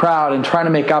people in the crowd and trying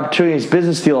to make opportunities,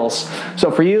 business deals.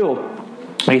 So for you,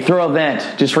 when you throw an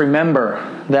event, just remember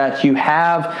that you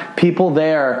have people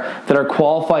there that are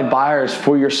qualified buyers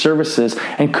for your services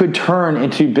and could turn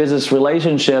into business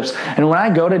relationships. And when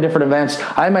I go to different events,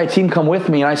 I have my team come with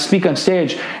me and I speak on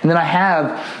stage, and then I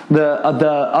have the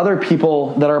other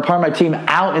people that are a part of my team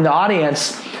out in the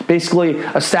audience, basically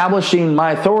establishing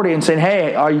my authority and saying,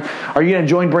 hey, are you going to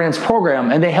join Brandon's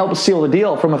program? And they help seal the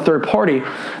deal from a third party.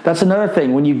 That's another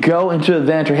thing. When you go into an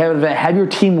event or have an event, have your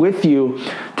team with you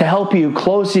to help you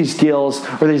close these deals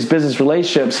or these business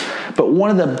relationships. But one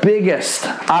of the biggest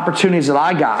opportunities that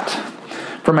I got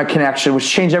for my connection, which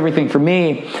changed everything for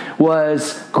me,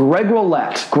 was Greg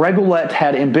Rollett. Greg Rollett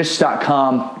had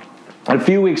Ambitious.com. A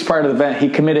few weeks prior to the event, he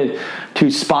committed to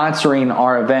sponsoring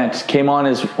our event, came on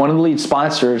as one of the lead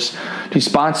sponsors to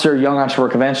sponsor Young Entrepreneur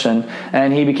Convention,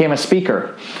 and he became a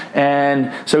speaker.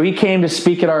 And so he came to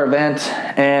speak at our event,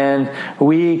 and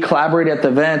we collaborated at the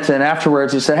event, and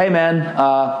afterwards he said, hey man,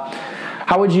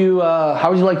 how would you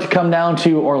like to come down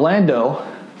to Orlando,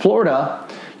 Florida,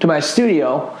 to my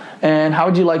studio, and how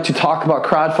would you like to talk about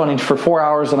crowdfunding for 4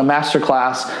 hours on a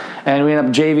masterclass? And we ended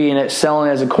up JVing it,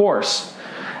 selling it as a course.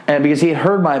 And because he had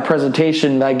heard my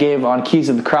presentation that I gave on Keys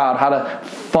of the Crowd, how to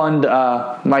fund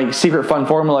my secret fund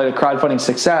formula to crowdfunding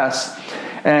success,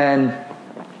 and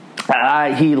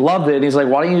he loved it. He's like,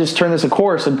 why don't you just turn this a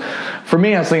course? And for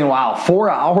me, I was thinking, wow, 4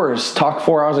 hours, talk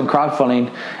 4 hours in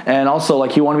crowdfunding. And also,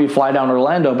 like, you want me to fly down to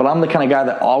Orlando, but I'm the kind of guy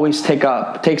that always takes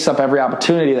up every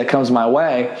opportunity that comes my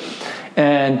way.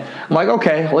 And I'm like,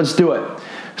 okay, let's do it.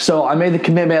 So I made the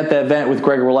commitment at the event with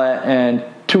Greg Rollett, and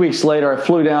 2 weeks later, I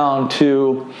flew down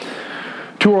to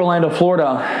Orlando,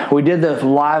 Florida. We did the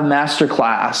live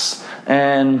masterclass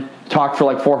and talked for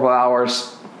like 4 or 5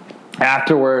 hours.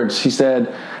 Afterwards, he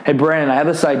said, hey, Brandon, I have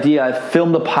this idea. I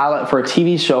filmed a pilot for a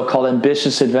TV show called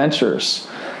Ambitious Adventures,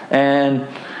 and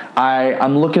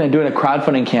I'm looking at doing a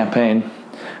crowdfunding campaign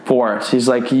for it. He's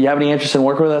like, you have any interest in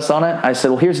working with us on it? I said,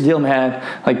 well, here's the deal, man.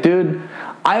 Like, dude,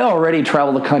 I already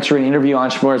travel the country and interview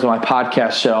entrepreneurs on my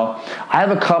podcast show. I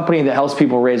have a company that helps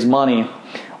people raise money.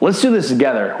 Let's do this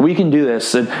together. We can do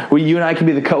this. And you and I can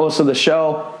be the co-hosts of the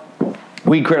show.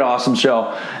 We can create an awesome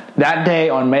show. That day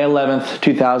on May 11th,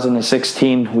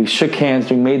 2016, we shook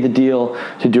hands. We made the deal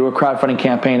to do a crowdfunding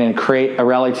campaign and create a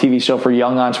reality TV show for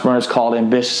young entrepreneurs called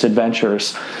Ambitious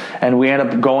Adventures. And we ended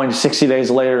up going 60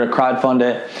 days later to crowdfund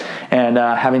it and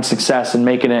having success and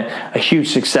making it a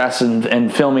huge success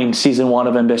and filming season 1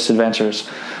 of Ambitious Adventures.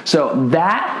 So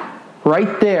that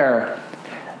right there,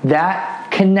 that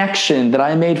connection that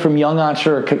I made from Young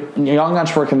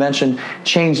Entrepreneur Convention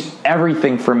changed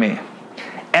everything for me.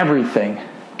 Everything.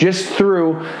 Just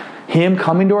through him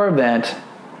coming to our event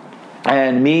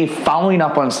and me following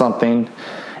up on something,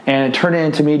 and it turned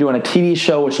into me doing a TV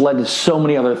show, which led to so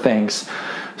many other things.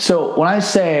 So when I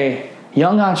say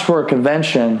Young Entrepreneur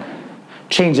Convention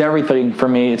changed everything for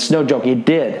me, it's no joke. It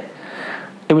did.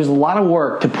 It was a lot of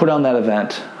work to put on that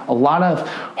event, a lot of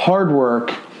hard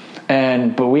work,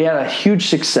 but we had a huge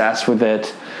success with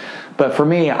it. But for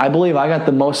me, I believe I got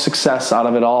the most success out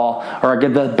of it all, or I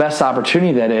get the best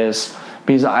opportunity that is,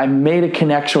 because I made a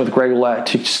connection with Greg Rollett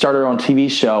to start our own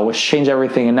TV show, which changed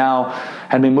everything. And now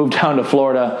had me moved down to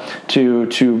Florida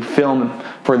to film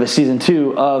for the season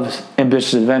 2 of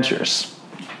Ambitious Adventures.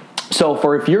 So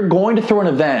if you're going to throw an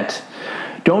event,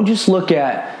 don't just look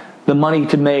at the money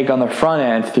to make on the front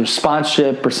end through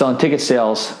sponsorship or selling ticket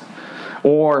sales,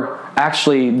 or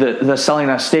actually the selling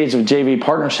on stage of JV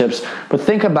partnerships, but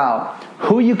think about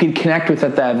who you could connect with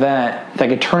at that event that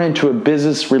could turn into a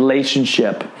business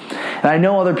relationship. And I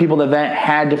know other people at the event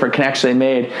had different connections they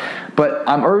made, but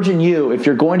I'm urging you, if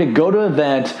you're going to go to an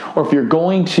event or if you're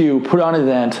going to put on an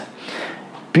event,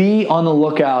 be on the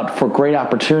lookout for great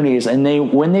opportunities, and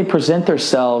when they present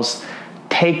themselves,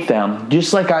 take them.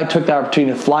 Just like I took the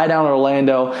opportunity to fly down to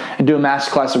Orlando and do a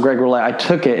masterclass with Greg Rollett, I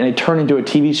took it and it turned into a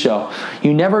TV show.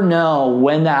 You never know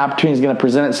when that opportunity is going to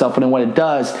present itself, and when it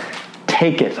does,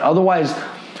 take it. Otherwise,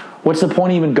 what's the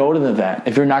point of even go to the event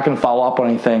if you're not going to follow up on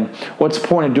anything? What's the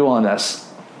point of doing this?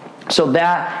 So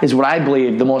that is what I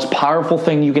believe the most powerful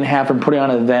thing you can have from putting on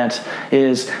an event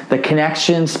is the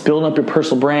connections, building up your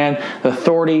personal brand, the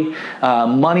authority.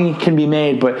 Money can be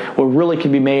made, but what really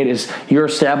can be made is your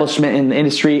establishment in the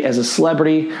industry as a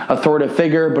celebrity, authoritative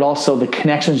figure, but also the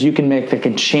connections you can make that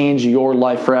can change your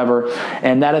life forever.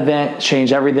 And that event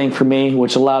changed everything for me,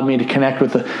 which allowed me to connect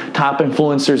with the top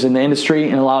influencers in the industry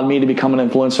and allowed me to become an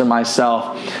influencer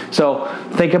myself. So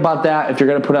think about that if you're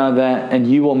going to put on an event,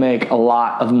 and you will make a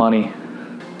lot of money.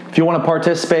 If you want to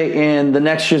participate in the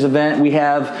next year's event, we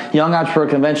have Young Entrepreneur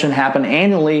Convention happen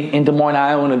annually in Des Moines,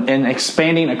 Iowa, and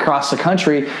expanding across the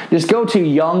country. Just go to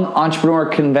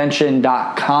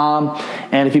youngentrepreneur.convention.com,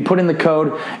 and if you put in the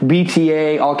code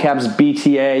BTA, all caps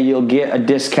BTA, you'll get a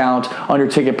discount on your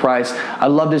ticket price. I'd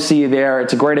love to see you there.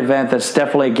 It's a great event that's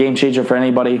definitely a game changer for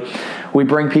anybody. We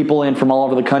bring people in from all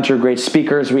over the country, great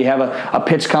speakers. We have a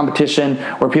pitch competition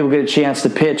where people get a chance to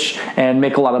pitch and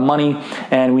make a lot of money.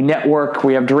 And we network,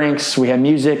 we have drinks, we have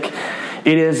music.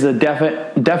 It is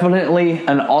definitely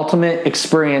an ultimate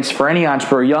experience for any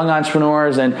entrepreneur, young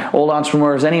entrepreneurs and old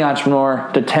entrepreneurs, any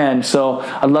entrepreneur to attend. So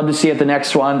I'd love to see you at the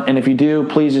next one. And if you do,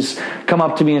 please just come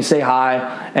up to me and say hi,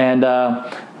 and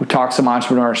we'll talk some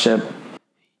entrepreneurship.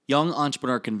 Young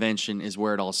Entrepreneur Convention is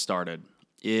where it all started.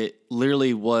 It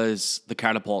literally was the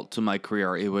catapult to my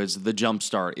career. It was the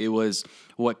jumpstart. It was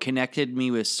what connected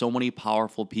me with so many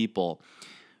powerful people.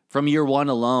 From year one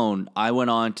alone, I went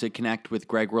on to connect with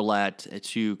Greg Roulette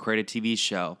to create a TV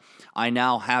show. I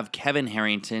now have Kevin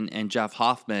Harrington and Jeff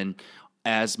Hoffman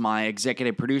as my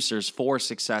executive producers for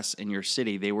Success in Your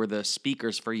City. They were the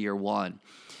speakers for year one.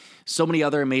 So many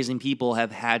other amazing people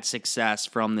have had success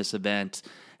from this event.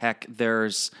 Heck,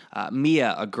 there's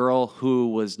Mia, a girl who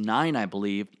was 9, I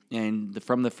believe, and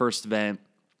from the first event,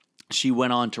 she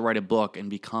went on to write a book and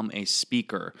become a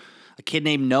speaker. A kid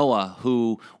named Noah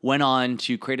who went on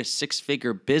to create a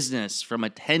 6-figure business from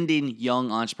attending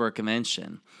Young Entrepreneur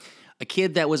Convention. A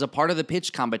kid that was a part of the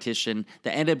pitch competition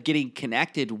that ended up getting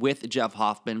connected with Jeff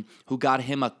Hoffman, who got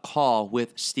him a call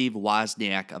with Steve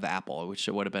Wozniak of Apple, which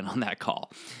it would have been on that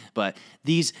call. But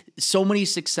so many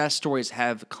success stories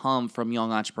have come from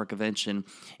Young Entrepreneur Convention,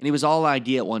 and it was all an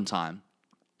idea at one time.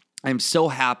 I'm so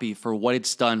happy for what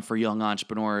it's done for young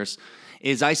entrepreneurs.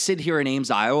 As I sit here in Ames,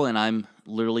 Iowa, and I'm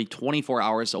literally 24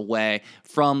 hours away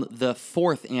from the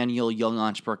 4th annual Young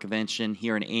Entrepreneur Convention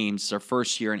here in Ames. It's our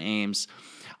first year in Ames.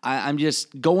 I'm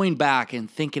just going back and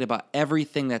thinking about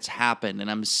everything that's happened, and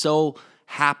I'm so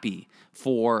happy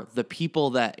for the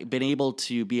people that have been able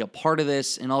to be a part of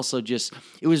this, and also just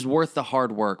it was worth the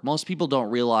hard work. Most people don't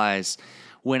realize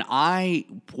when I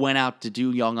went out to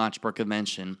do Young Entrepreneur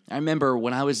Convention, I remember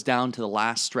when I was down to the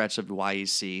last stretch of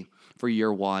YEC for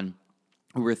year one,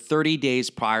 we were 30 days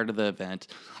prior to the event.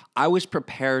 I was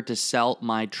prepared to sell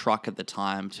my truck at the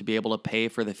time to be able to pay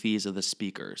for the fees of the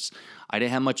speakers. I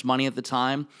didn't have much money at the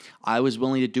time. I was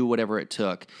willing to do whatever it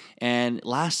took. And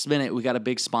last minute, we got a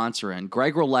big sponsor in.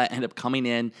 Greg Roulette ended up coming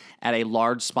in at a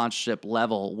large sponsorship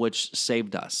level, which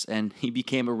saved us. And he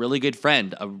became a really good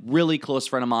friend, a really close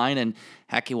friend of mine. And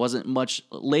heck, it wasn't much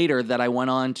later that I went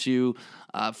on to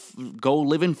go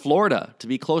live in Florida to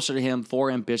be closer to him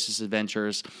for Ambitious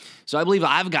Adventures. So I believe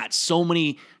I've got so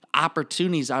many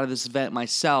opportunities out of this event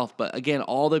myself, but again,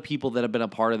 all the people that have been a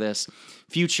part of this,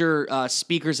 future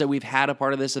speakers that we've had a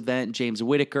part of this event, James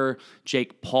Whitaker,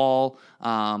 Jake Paul,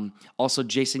 also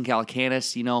Jason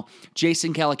Calacanis. You know,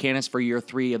 Jason Calacanis for year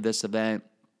 3 of this event,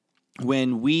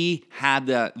 when we had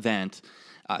the event,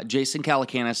 Jason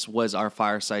Calacanis was our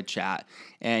fireside chat,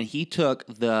 and he took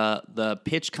the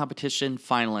pitch competition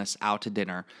finalists out to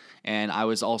dinner, and I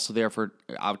was also there for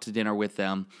out to dinner with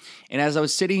them. And as I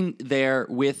was sitting there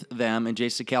with them and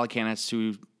Jason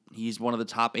Calacanis, he's one of the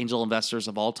top angel investors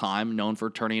of all time, known for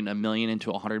turning $1 million into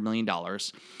 $100 million,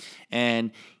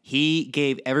 and he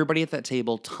gave everybody at that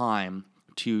table time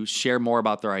to share more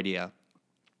about their idea.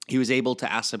 He was able to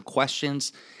ask them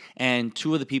questions, and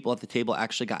 2 of the people at the table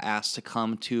actually got asked to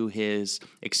come to his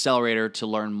accelerator to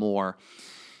learn more.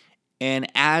 And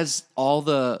as all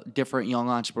the different young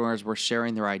entrepreneurs were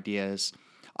sharing their ideas,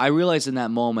 I realized in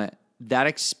that moment, that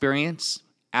experience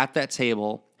at that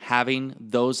table, having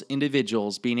those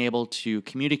individuals being able to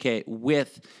communicate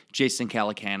with Jason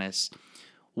Calacanis,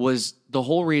 was the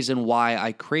whole reason why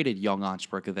I created Young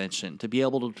Entrepreneur Convention, to be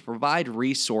able to provide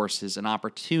resources and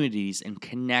opportunities and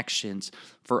connections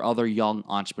for other young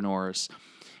entrepreneurs.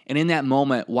 And in that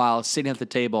moment, while sitting at the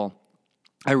table,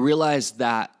 I realized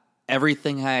that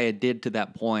everything I did to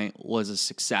that point was a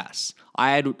success.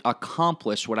 I had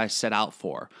accomplished what I set out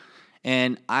for.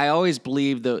 And I always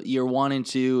believed that year 1 and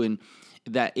 2 and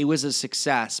that it was a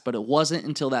success, but it wasn't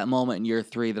until that moment in year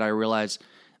 3 that I realized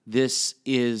this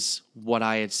is what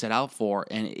I had set out for,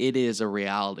 and it is a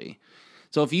reality.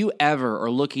 So if you ever are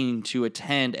looking to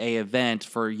attend a event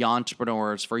for young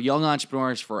entrepreneurs,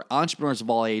 for entrepreneurs of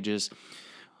all ages,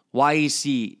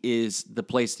 YEC is the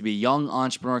place to be. Young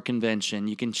Entrepreneur Convention.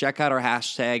 You can check out our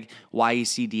hashtag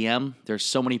YECDM. There's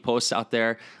so many posts out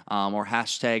there. Or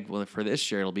hashtag, well, for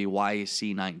this year, it'll be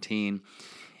YEC19.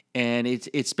 And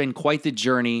it's been quite the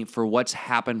journey for what's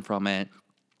happened from it.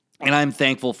 And I'm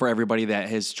thankful for everybody that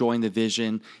has joined the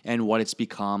vision and what it's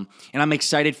become. And I'm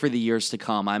excited for the years to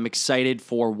come. I'm excited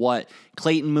for what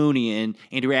Clayton Mooney and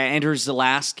Andrew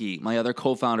Zalaski, my other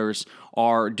co-founders,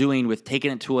 are doing with taking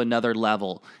it to another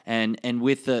level. And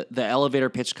with the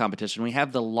elevator pitch competition, we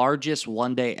have the largest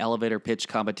one-day elevator pitch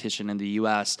competition in the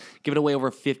U.S., giving away over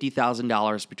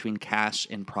 $50,000 between cash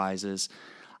and prizes.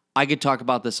 I could talk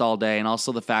about this all day, and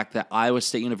also the fact that Iowa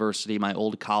State University, my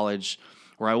old college,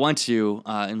 where I went to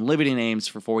and lived in Ames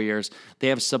for 4 years, they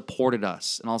have supported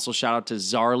us. And also shout out to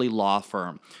Zarley Law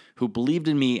Firm, who believed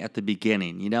in me at the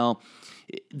beginning. You know,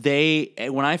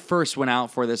 when I first went out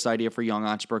for this idea for Young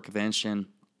Entrepreneur Convention,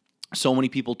 so many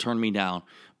people turned me down.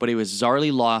 But it was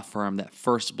Zarley Law Firm that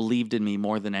first believed in me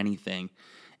more than anything.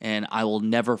 And I will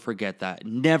never forget that.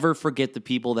 Never forget the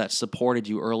people that supported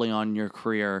you early on in your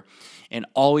career, and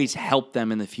always help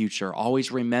them in the future.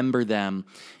 Always remember them.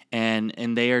 And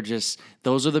they are just,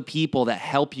 those are the people that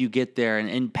help you get there,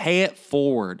 and pay it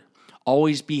forward.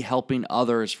 Always be helping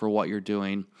others for what you're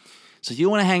doing. So if you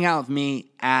want to hang out with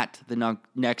me at the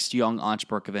next Young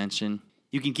Entrepreneur Convention,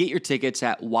 you can get your tickets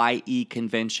at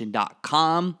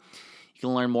yeconvention.com. You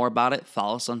can learn more about it.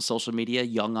 Follow us on social media,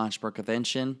 Young Entrepreneur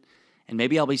Convention. And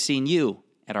maybe I'll be seeing you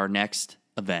at our next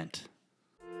event.